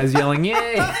camera guys yelling,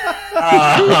 "Yay!"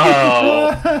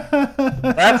 Oh,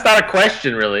 that's not a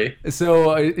question, really.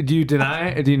 So, do you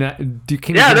deny? Do you not? Can you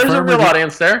Yeah, there's a confirm or real do-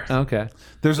 audience there. Okay.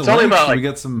 There's a It's only link. about, Should we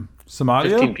like, get some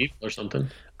audio? 15 people or something.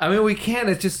 I mean, we can.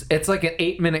 It's like an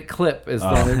 8-minute clip is the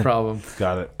only problem.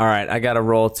 Got it. All right, I got to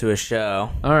roll to a show.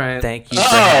 All right. Thank you. for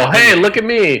Oh, having hey, me. look at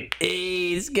me.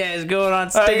 Hey, this guy's going on I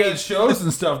stage. got shows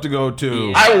and stuff to go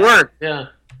to. I work. Yeah.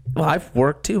 Well, I've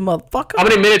worked too, motherfucker. How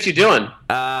many minutes you doing?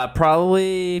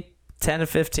 Probably 10 to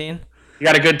 15. You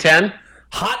got a good 10?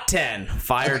 Hot 10,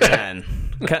 fire 10.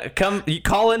 Come, you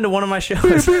call into one of my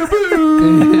shows.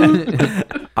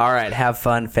 All right, have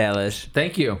fun, fellas.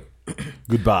 Thank you.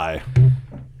 Goodbye.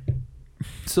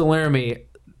 So, Laramie,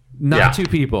 not Yeah. two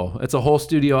people. It's a whole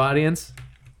studio audience.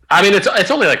 I mean,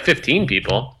 it's only like 15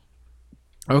 people.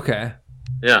 Okay.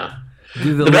 Yeah.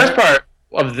 Do The best part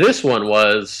of this one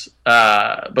was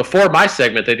before my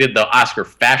segment, they did the Oscar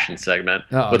fashion segment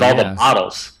Oh, with all the yes.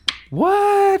 models.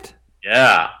 What?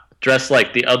 Yeah. Dressed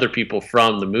like the other people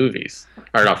from the movies.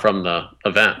 Or not from the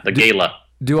event, the gala.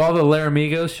 Do all the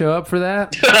Laramigos show up for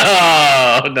that?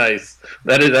 Oh, nice.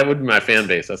 That would be my fan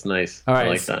base. That's nice. All right. I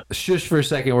like that. Shush for a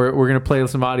second. We're going to play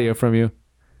some audio from you.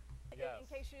 In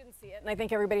case you didn't see it, and I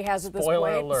think everybody has at this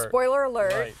Spoiler point. alert. Spoiler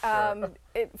alert. Right,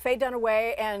 sure. Faye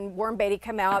Dunaway and Warren Beatty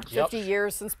come out. 50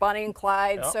 years since Bonnie and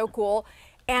Clyde. So cool.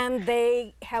 And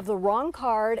they have the wrong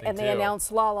card, and they do.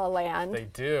 announce La La Land. They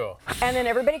do. And then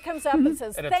everybody comes up and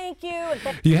says, thank you.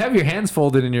 And You have your hands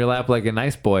folded in your lap like a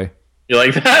nice boy. You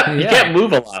like that? You Yeah. can't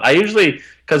move a lot. I usually,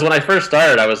 because when I first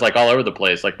started, I was like all over the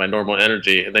place, like my normal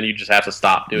energy, and then you just have to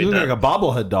stop You doing look that. like a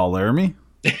bobblehead doll, Laramie.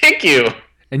 Thank you.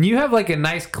 And you have like a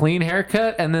nice clean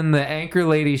haircut, and then the anchor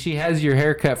lady, she has your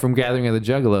haircut from Gathering of the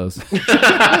Juggalos.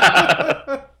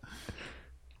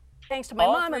 thanks to my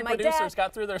All mom three and my producers dad.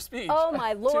 got through their speech. Oh,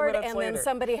 my 2 Lord. minutes And later. then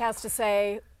somebody has to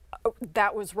say, oh,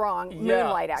 that was wrong. Yeah,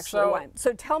 Moonlight actually so- won.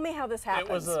 So tell me how this happens.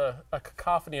 It was a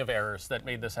cacophony of errors that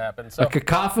made this happen. So A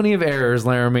cacophony of errors,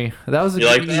 Laramie. That was. You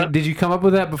like that? Did you come up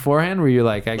with that beforehand? Were you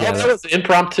like, I Yeah, got that it? was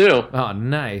impromptu. Oh,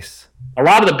 nice. A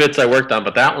lot of the bits I worked on,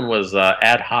 but that one was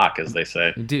ad hoc, as they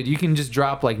say. Dude, you can just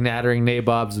drop like nattering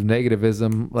nabobs of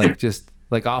negativism, like just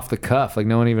like off the cuff, like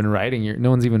no one's even writing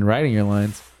your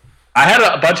lines. I had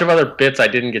a bunch of other bits I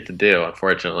didn't get to do,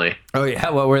 unfortunately. Oh yeah,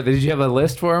 what were they? Did you have a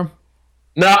list for them?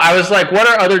 No, I was like, what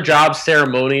are other jobs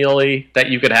ceremonially that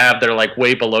you could have that are like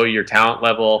way below your talent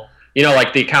level? You know,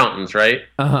 like the accountants, right?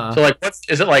 Uh-huh. So like,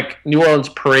 is it like New Orleans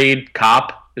parade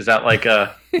cop? Is that like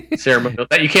a ceremonial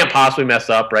that you can't possibly mess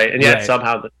up, right? And yet Right.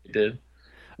 somehow they did.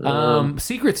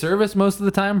 Secret Service most of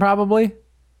the time, probably.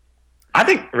 I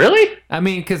think really, I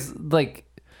mean, because like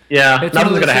yeah, it's one of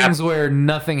nothing's those gonna things happen. where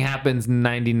nothing happens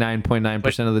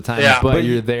 99.9% of the time, Yeah. but But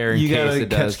you're there in You case gotta it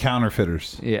catch does.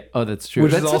 counterfeiters. Yeah. Oh, that's true.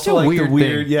 Which That's is such also a like weird the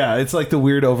weird, thing. yeah. It's like the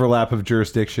weird overlap of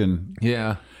jurisdiction.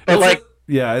 Yeah. But like,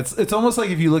 Yeah, it's almost like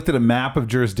if you looked at a map of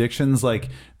jurisdictions, like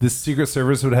the Secret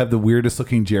Service would have the weirdest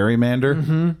looking gerrymander.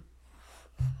 Mm-hmm.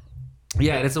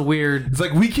 Yeah, and it's a weird. It's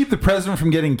like we keep the president from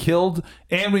getting killed,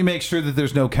 and we make sure that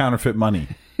there's no counterfeit money.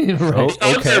 Right. Oh,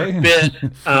 other okay. bit,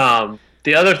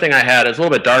 the other thing I had is a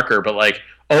little bit darker, but like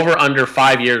over under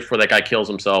 5 years before that guy kills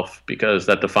himself because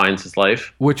that defines his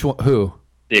life. Which one? Who?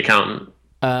 The accountant.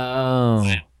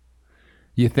 Oh.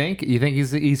 You think? You think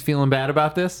he's feeling bad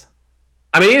about this?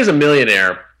 I mean, he is a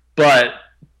millionaire, but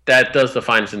that does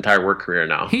define his entire work career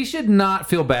now. He should not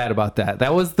feel bad about that.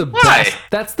 That was the Why? best.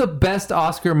 That's the best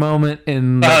Oscar moment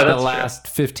in like, Oh, the that's last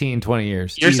 15, 20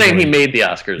 years. You're saying he Easily. made the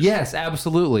Oscars. Yes,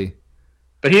 absolutely.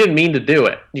 But he didn't mean to do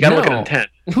it. You gotta look at intent.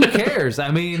 Who cares? I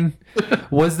mean,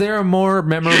 was there a more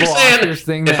memorable You're saying Oscars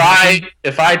thing?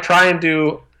 if I try and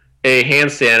do a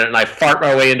handstand and I fart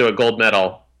my way into a gold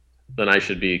medal, then I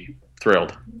should be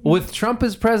thrilled. With Trump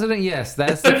as president, yes,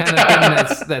 that's the kind of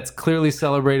thing that's clearly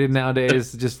celebrated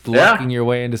nowadays. Just lucking your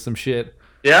way into some shit.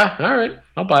 Yeah, all right.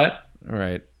 I'll buy it. All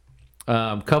right.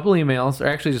 Couple emails, or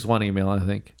actually just one email, I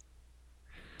think.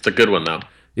 It's a good one, though.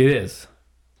 It is.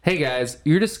 Hey guys,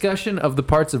 your discussion of the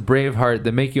parts of Braveheart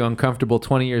that make you uncomfortable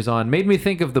 20 years on made me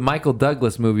think of the Michael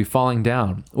Douglas movie Falling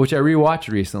Down, which I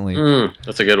rewatched recently.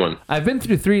 That's a good one. I've been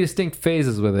through 3 distinct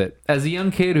phases with it. As a young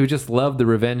kid who just loved the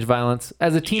revenge violence,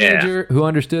 as a teenager who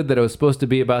understood that it was supposed to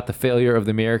be about the failure of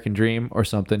the American dream or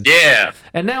something, Yeah.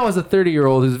 and now as a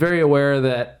 30-year-old who's very aware of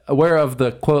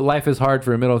the quote life is hard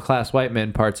for a middle-class white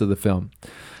man parts of the film.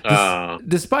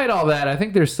 Despite all that, I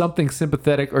think there's something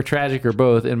sympathetic or tragic or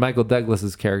both in Michael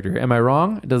Douglas's character. Am I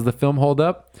wrong? Does the film hold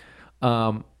up?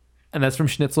 And that's from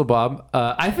Schnitzel Bob.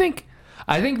 I think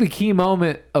the key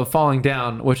moment of Falling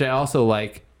Down, which I also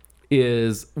like,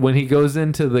 is when he goes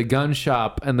into the gun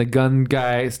shop and the gun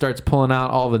guy starts pulling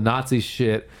out all the Nazi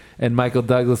shit. And Michael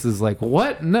Douglas is like,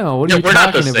 "What? No, what are you we're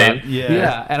not talking the same." about?"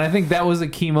 Yeah. And I think that was a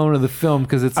key moment of the film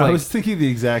because it's like I was thinking the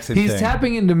exact same he's thing.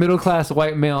 tapping into middle class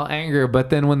white male anger,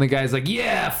 but then when the guy's like,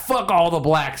 "Yeah, fuck all the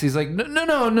blacks," he's like, "No.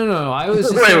 I was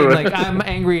just Wait, saying, wait. like, I'm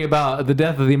angry about the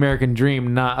death of the American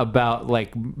dream, not about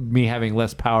like me having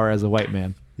less power as a white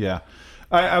man." Yeah.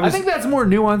 I think that's more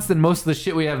nuanced than most of the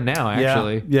shit we have now.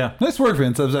 Actually, Yeah. Nice work,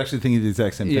 Vince. I was actually thinking the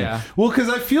exact same thing. Yeah. Well, because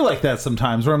I feel like that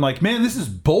sometimes where I'm like, man, this is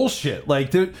bullshit.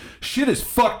 Like, shit is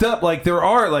fucked up. Like,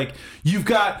 you've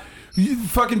got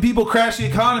fucking people crash the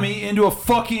economy into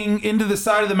the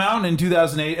side of the mountain in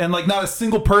 2008, and like not a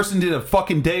single person did a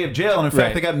fucking day of jail. And in fact,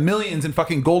 Right. they got millions in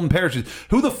fucking golden parachutes.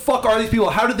 Who the fuck are these people?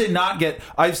 How did they not get?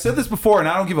 I've said this before, and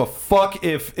I don't give a fuck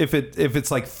if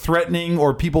it's like threatening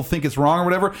or people think it's wrong or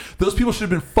whatever. Those people should have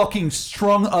been fucking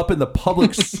strung up in the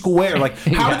public square. Like,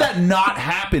 how did that not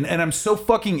happen? And I'm so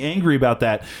fucking angry about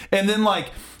that. And then like.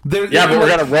 Yeah, but we're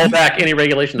gonna roll back any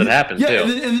regulation that happened Yeah, too.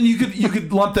 and then you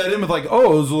could lump that in with like,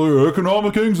 oh, it's like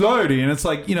economic anxiety, and it's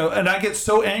like, and I get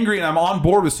so angry and I'm on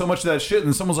board with so much of that shit,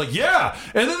 and someone's like, yeah,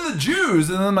 and then the Jews,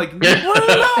 and then like,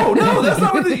 no, that's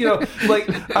not what like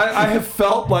I have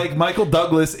felt like Michael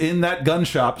Douglas in that gun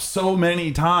shop so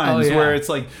many times where it's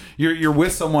like you're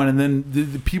with someone and then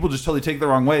the people just totally take it the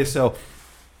wrong way. So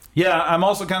yeah, I'm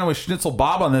also kind of with Schnitzel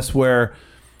Bob on this where.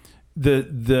 What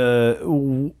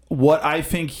I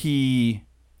think he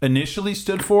initially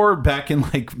stood for back in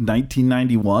like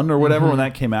 1991 or whatever when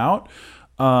that came out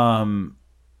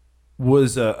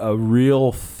was a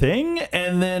real thing,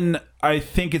 and then I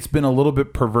think it's been a little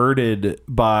bit perverted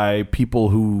by people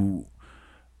who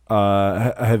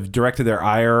have directed their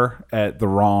ire at the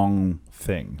wrong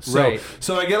thing. So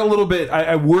I get a little bit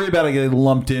I worry about it getting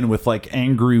lumped in with like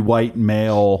angry white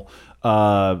male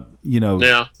genre,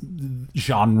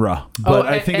 but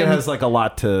I think it has like a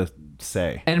lot to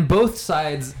say. And both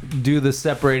sides do the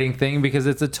separating thing because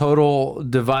it's a total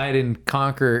divide and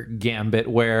conquer gambit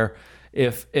where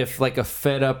if like a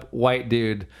fed up white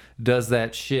dude does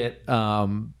that shit,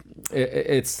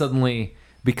 it suddenly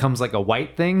becomes like a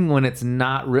white thing when it's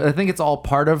not I think it's all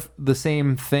part of the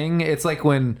same thing. It's like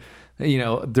when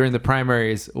during the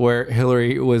primaries where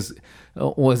Hillary was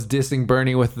was dissing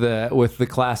Bernie with the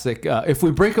classic, if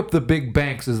we break up the big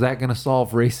banks, is that going to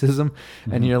solve racism?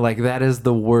 And you're like, that is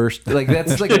the worst. Like,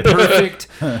 that's like a perfect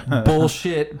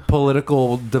bullshit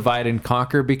political divide and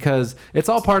conquer, because it's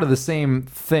all part of the same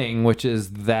thing, which is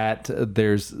that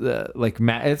there's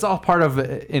it's all part of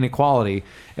inequality.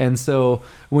 And so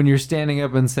when you're standing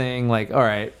up and saying like, all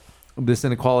right, this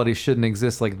inequality shouldn't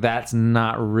exist, like that's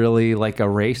not really like a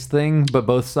race thing, but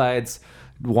both sides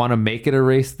want to make it a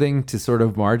race thing to sort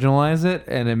of marginalize it,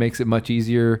 and it makes it much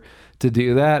easier to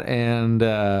do that. And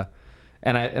I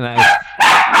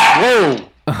Whoa!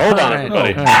 Hold on,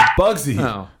 everybody. Bugsy.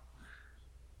 oh,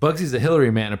 Bugsy's a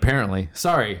Hillary man, apparently.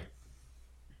 Sorry.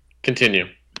 Continue.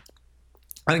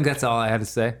 I think that's all I had to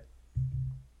say.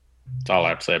 That's all I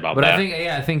have to say about But that.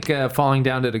 I think Falling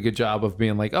Down did a good job of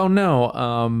being like, oh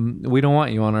no, we don't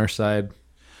want you on our side.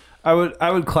 I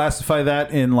would classify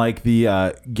that in like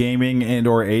the gaming and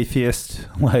or atheist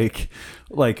like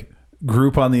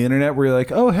group on the internet where you're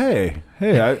like, oh hey,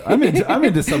 I'm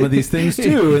into some of these things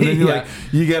too, and then you Yeah.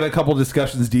 you get a couple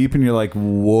discussions deep and you're like,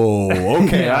 whoa,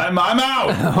 okay, Yeah. I'm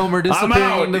out. Homer I'm disappearing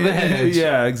out. into the hedge.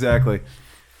 Yeah, exactly.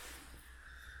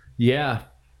 Yeah.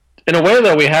 In a way,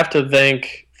 though, we have to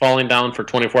thank Falling Down for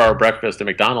 24-hour breakfast at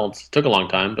McDonald's. It took a long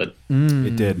time, but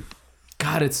It did.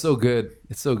 God, it's so good.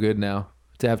 It's so good now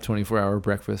to have 24-hour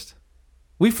breakfast.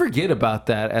 We forget about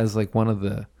that as like one of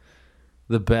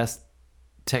the best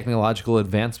technological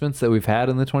advancements that we've had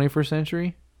in the 21st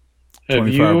century. have 24-hour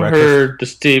you breakfast. heard the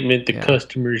statement, the Yeah.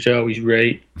 customer's always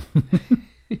right?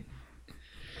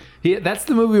 That's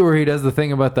the movie where he does the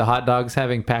thing about the hot dogs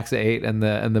having packs of 8 and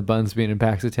the buns being in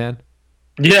packs of 10.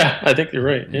 Yeah, I think you're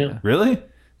right. Yeah. Really?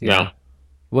 No.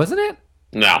 Wasn't it?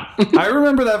 No. I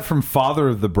remember that from Father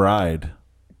of the Bride.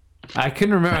 I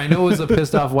couldn't remember. I know it was a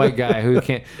pissed off white guy who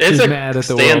It's who's a mad at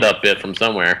the world. stand-up bit from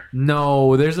somewhere.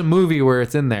 No, there's a movie where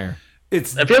it's in there.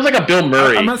 It's It feels like a Bill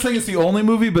Murray. I'm not saying it's the only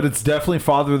movie, but it's definitely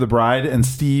Father of the Bride, and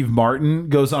Steve Martin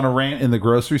goes on a rant in the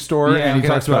grocery store, Yeah, and he okay,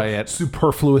 talks that's about probably it.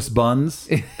 superfluous buns.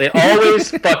 They always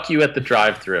fuck you at the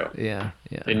drive-thru. Yeah,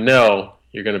 They know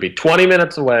you're going to be 20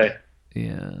 minutes away.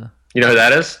 yeah. You know who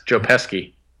that is? Joe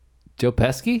Pesci. Joe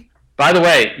Pesci? By the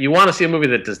way, you want to see a movie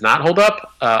that does not hold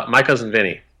up? My Cousin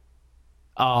Vinny.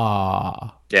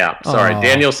 Ah. Yeah, sorry. Aw.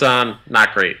 Daniel-san,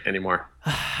 not great anymore.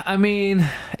 I mean,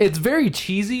 it's very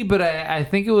cheesy, but I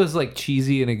think it was like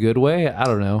cheesy in a good way. I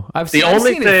don't know. I've seen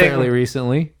it fairly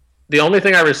recently. The only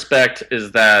thing I respect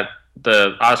is that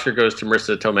the Oscar goes to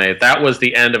Marissa Tomei. That was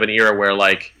the end of an era where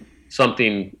like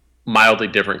something mildly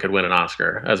different could win an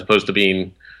Oscar, as opposed to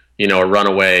being, a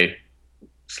runaway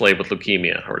slave with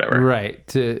leukemia or whatever.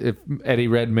 Right. If Eddie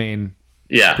Redmayne.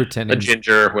 Yeah, Pretending. a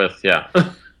ginger with Yeah.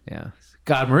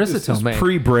 God, Marissa Tomei.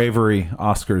 Pre-bravery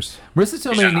Oscars. Marissa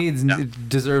Tomei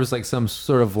deserves like some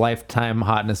sort of lifetime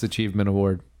hotness achievement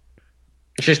award.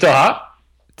 Is she still hot?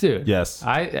 Dude. Yes.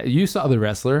 You saw The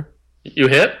Wrestler. You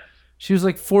hit? She was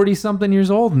like 40 something years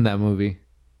old in that movie.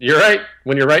 You're right.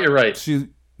 When you're right, you're right. She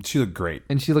looked great.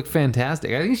 And she looked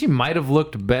fantastic. I think she might have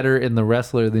looked better in The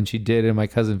Wrestler than she did in My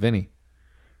Cousin Vinny.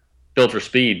 Built for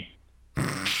speed.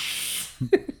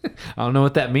 I don't know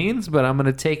what that means, but I'm going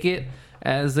to take it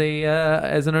as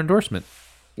an endorsement.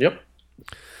 Yep.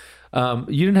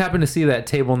 You didn't happen to see that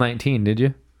Table 19, did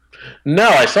you? No,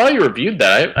 I saw you reviewed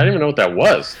that. I didn't even know what that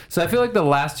was. So I feel like the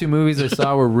last two movies I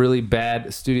saw were really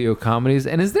bad studio comedies.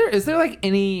 And is there like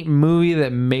any movie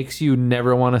that makes you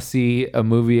never want to see a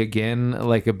movie again,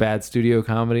 like a bad studio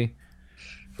comedy?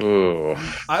 Ooh.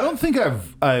 I don't think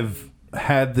I've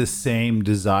had the same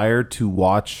desire to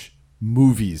watch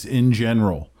movies in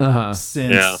general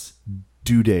since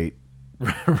Due Date.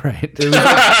 Right.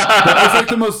 That was like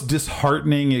the most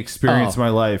disheartening experience of my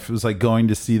life. It was like going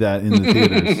to see that in the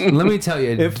theaters. Let me tell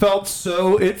you. It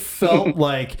felt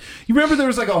like, you remember there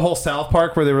was like a whole South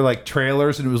Park where they were like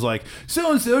trailers and it was like,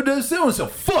 so-and-so does so-and-so,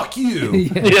 fuck you.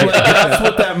 Like, that's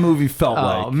what that movie felt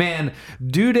Oh like. man,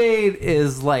 Due Date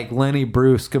is like Lenny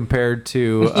Bruce compared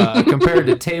to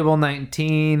Table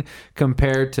 19,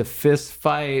 compared to Fist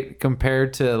Fight,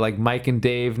 compared to like Mike and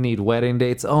Dave Need Wedding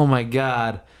Dates. Oh my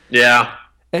god. Yeah.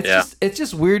 It's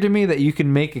just weird to me that you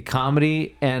can make a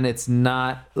comedy and it's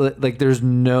not like there's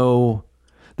no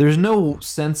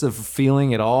sense of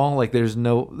feeling at all. Like there's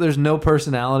no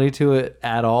personality to it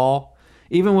at all.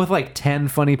 Even with like 10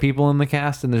 funny people in the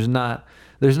cast, and there's not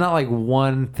like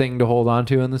one thing to hold on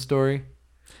to in the story.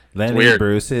 Lenny weird.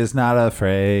 Bruce is not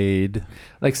afraid.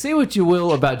 Like, say what you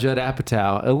will about Judd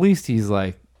Apatow, at least he's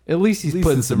like At least he's At least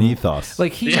putting it's some an ethos.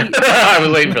 Like he, I was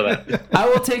waiting for that.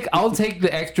 I'll take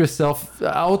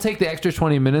the extra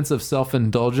 20 minutes of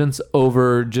self-indulgence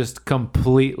over just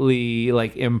completely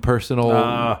like impersonal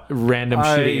random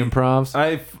shitty improvs.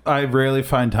 I rarely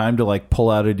find time to like pull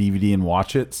out a DVD and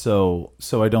watch it, so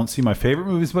I don't see my favorite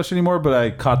movies much anymore, but I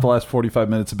caught the last 45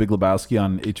 minutes of Big Lebowski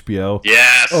on HBO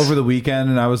Yes. over the weekend,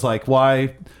 and I was like,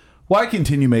 why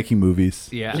continue making movies?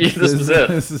 Yeah. This is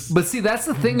it. But see, that's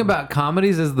the thing about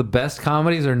comedies is the best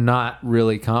comedies are not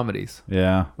really comedies.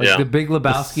 Yeah. Like Yeah. The Big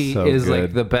Lebowski So is good.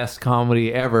 like the best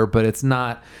comedy ever, but it's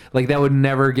not like that would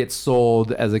never get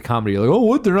sold as a comedy. You're like, oh,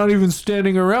 what? They're not even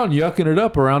standing around yucking it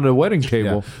up around a wedding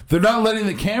table. Yeah. They're not letting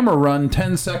the camera run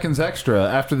 10 seconds extra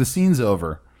after the scene's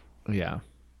over. Yeah.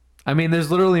 I mean, there's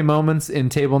literally moments in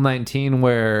Table 19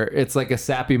 where it's like a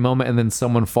sappy moment and then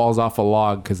someone falls off a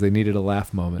log because they needed a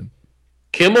laugh moment.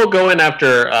 Kimmel going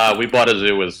after We Bought a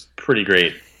Zoo was pretty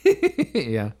great.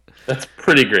 Yeah. That's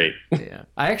pretty great. Yeah.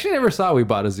 I actually never saw We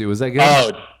Bought a Zoo. Was that good?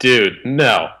 Oh, dude,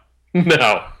 no.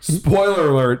 Spoiler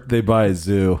alert, they buy a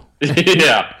zoo.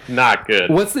 Yeah, not good.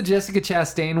 What's the Jessica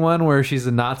Chastain one where she's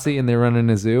a Nazi and they run in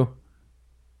a zoo?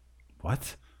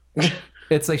 What?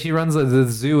 It's like she runs the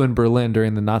zoo in Berlin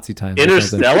during the Nazi times. or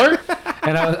something. Interstellar?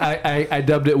 And I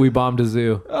dubbed it We Bombed a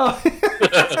Zoo.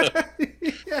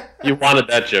 You wanted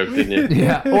that joke, didn't you?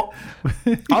 Yeah. Well,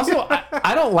 also,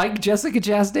 I don't like Jessica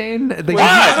Chastain.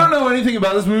 I don't know anything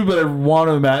about this movie, but I want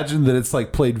to imagine that it's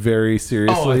like played very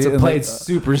seriously. Oh, it's and, played like,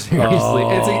 super seriously.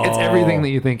 It's everything that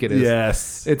you think it is.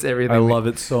 Yes. It's everything. I love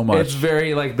it so much. It's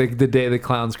very like the day the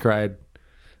clowns cried.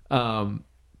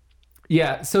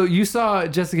 Yeah. So you saw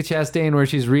Jessica Chastain where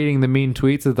she's reading the mean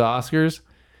tweets at the Oscars.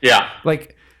 Yeah.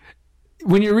 Like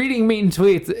when you're reading mean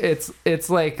tweets, it's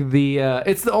like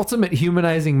it's the ultimate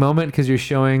humanizing moment because you're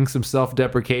showing some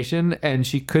self-deprecation, and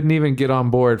she couldn't even get on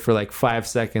board for like 5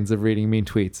 seconds of reading mean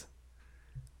tweets.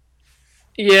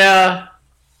 Yeah.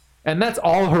 And that's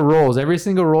all her roles. Every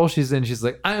single role she's in, she's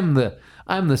like, I'm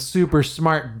the super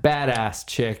smart badass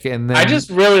chick. And then I just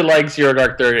really like Zero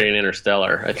Dark 30 and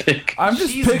Interstellar, I think. I'm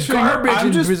just she's picturing her. garbage. I'm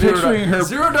in just Zero picturing her.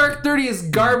 Zero Dark 30 is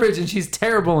garbage, and she's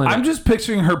terrible in it. I'm just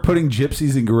picturing her putting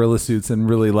gypsies in gorilla suits and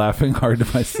really laughing hard to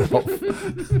myself.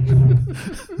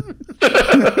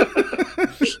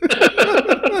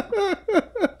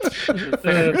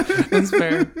 That's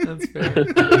fair. That's fair.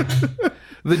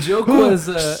 The joke was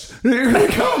Here they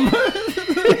come.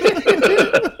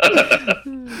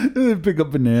 They pick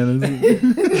up bananas.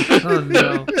 oh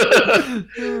no.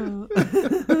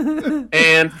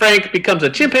 And Frank becomes a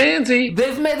chimpanzee.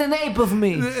 They've made an ape of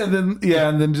me. And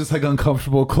then just like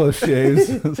uncomfortable close shaves.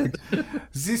 It's like,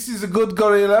 this is a good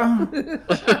gorilla. You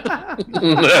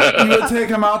will take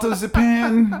him out of the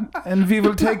pen, and we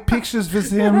will take pictures with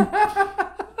him.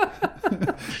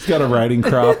 He's got a riding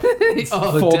crop.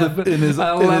 Oh, folded definitely. in his.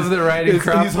 I in love his- the riding his-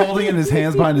 crop. He's holding in his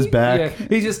hands behind his back. Yeah,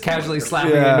 he's just casually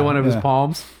slapping Yeah, into one of his yeah.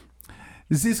 palms.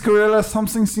 Is this gorilla?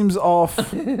 Something seems off.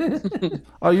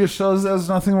 Are you sure there's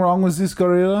nothing wrong with this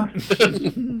gorilla?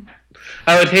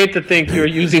 I would hate to think you're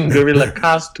using gorilla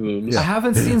costumes. I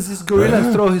haven't seen this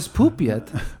gorilla throw his poop yet.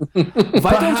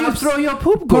 Why don't you throw your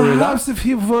poop, gorilla? Perhaps if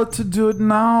he were to do it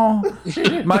now,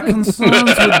 my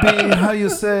concerns would be, how you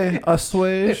say,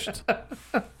 assuaged.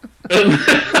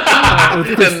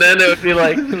 And then it would be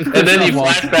like, and then you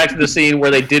flash back to the scene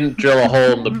where they didn't drill a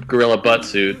hole in the gorilla butt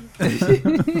suit.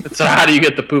 So how do you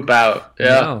get the poop out?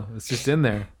 Yeah, No, it's just in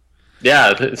there.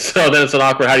 yeah. So then it's an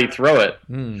awkward. How do you throw it?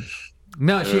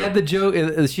 No, she had the joke.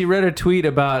 She read a tweet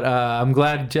about, I'm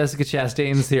glad Jessica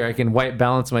Chastain's here. I can white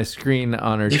balance my screen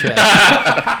on her chest.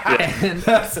 And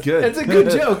That's good. it's a good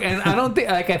joke. And I don't think,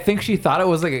 I think she thought it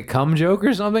was like a cum joke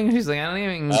or something. She's like, I don't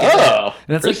even get it. Oh,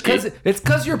 And it's like, risky. it's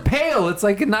because you're pale. It's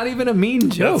like not even a mean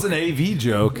joke. That's an AV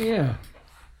joke. Yeah.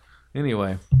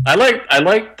 Anyway. I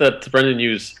like that Brendan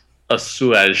used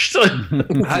assuaged.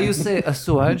 How you say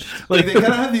assuaged? Like they kind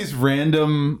of have these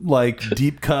random, like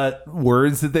deep cut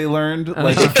words that they learned,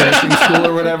 like in fencing school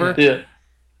or whatever. Yeah.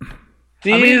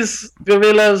 These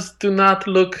gorillas do not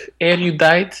look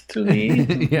erudite to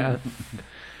me. Yeah.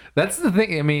 That's the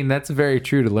thing. I mean, that's very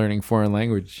true to learning foreign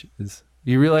languages.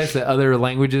 You realize that other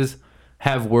languages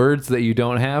have words that you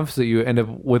don't have, so you end up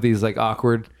with these like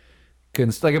awkward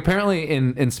like apparently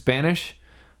in Spanish,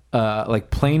 like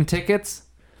plane tickets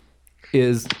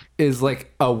is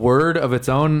like a word of its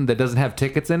own that doesn't have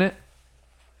tickets in it.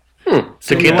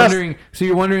 So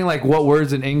you're wondering like what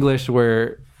words in English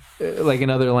where like in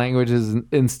other languages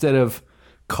instead of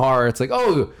car it's like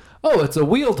oh it's a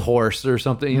wheeled horse or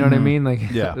something, you know what I mean? Like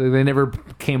Yeah. they never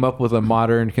came up with a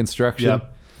modern construction.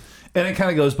 Yep. And it kind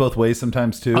of goes both ways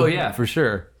sometimes too. Oh yeah, for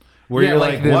sure. where Yeah, you're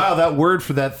like like, the- wow, that word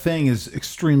for that thing is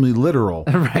extremely literal.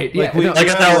 Right. Yeah. Like we- no, Like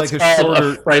Yeah, how like it's a called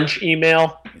shorter- a French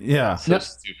email. Yeah. So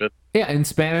stupid. yeah. In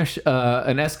Spanish,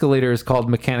 an escalator is called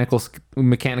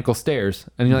mechanical stairs,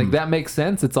 and you're like, that makes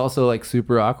sense. It's also like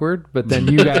super awkward. But then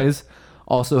you guys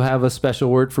also have a special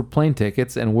word for plane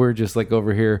tickets, and we're just like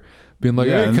over here being like,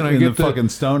 Yeah, hey, can I in get the fucking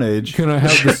Stone Age? Can I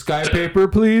have the sky paper,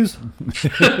 please?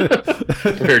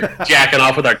 We're jacking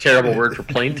off with our terrible word for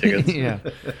plane tickets. Yeah.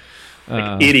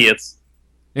 Like idiots.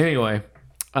 Anyway,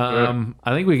 I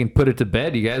think we can put it to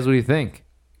bed. You guys, what do you think?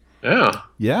 Yeah.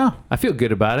 Yeah. I feel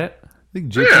good about it. I think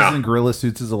Jinxes Yeah. and gorilla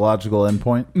suits is a logical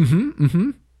endpoint.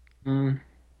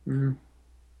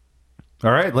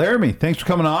 All right, Laramie, thanks for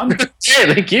coming on.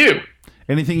 Hey, thank you.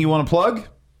 Anything you want to plug?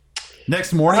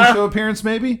 Next morning show appearance,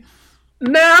 maybe?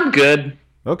 Nah, I'm good.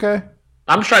 Okay.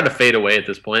 I'm just trying to fade away at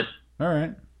this point. All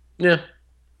right. Yeah.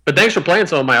 But thanks for playing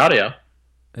some of my audio.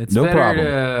 It's No better problem.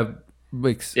 to,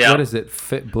 like, Yeah. what is it?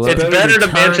 Blow. It's better to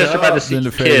turn Manchester by up the Sea than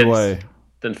to fade kids away.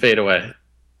 than fade away.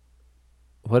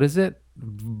 What is it?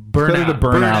 Burn better out. to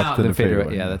burn out than to fade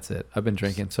away. Yeah, that's it. I've been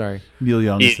drinking. Sorry. Neil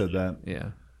Young Yeah. said that. Yeah.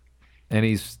 And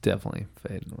he's definitely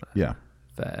fading away. Yeah.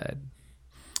 Fad.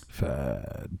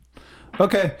 Fad.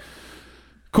 Okay.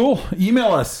 Cool.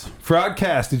 Email us,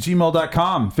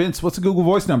 fraudcast@gmail.com. Vince, what's the Google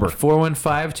Voice number?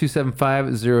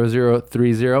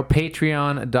 415-275-0030.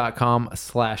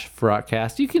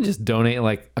 Patreon.com/fraudcast. You can just donate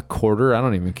like a quarter. I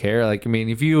don't even care. Like, I mean,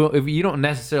 if you don't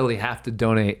necessarily have to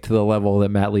donate to the level that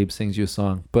Matt Lieb sings you a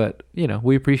song, but you know,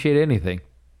 we appreciate anything.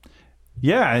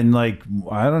 Yeah, and like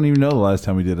I don't even know the last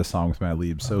time we did a song with Matt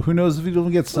Lieb, so who knows if he don't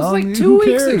get sung? like Who 2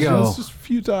 weeks cares? ago. It's just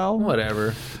futile.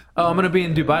 Whatever. Oh, I'm gonna be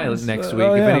in Dubai next week.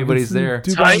 Oh, If yeah, anybody's Vince in there,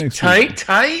 Dubai Tight, next tight, week.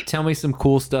 tight. tell me some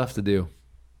cool stuff to do.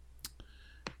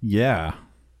 Yeah.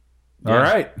 All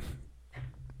right.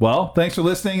 Well, thanks for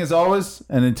listening as always,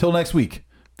 and until next week,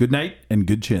 good night and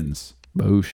good chins. Boosh.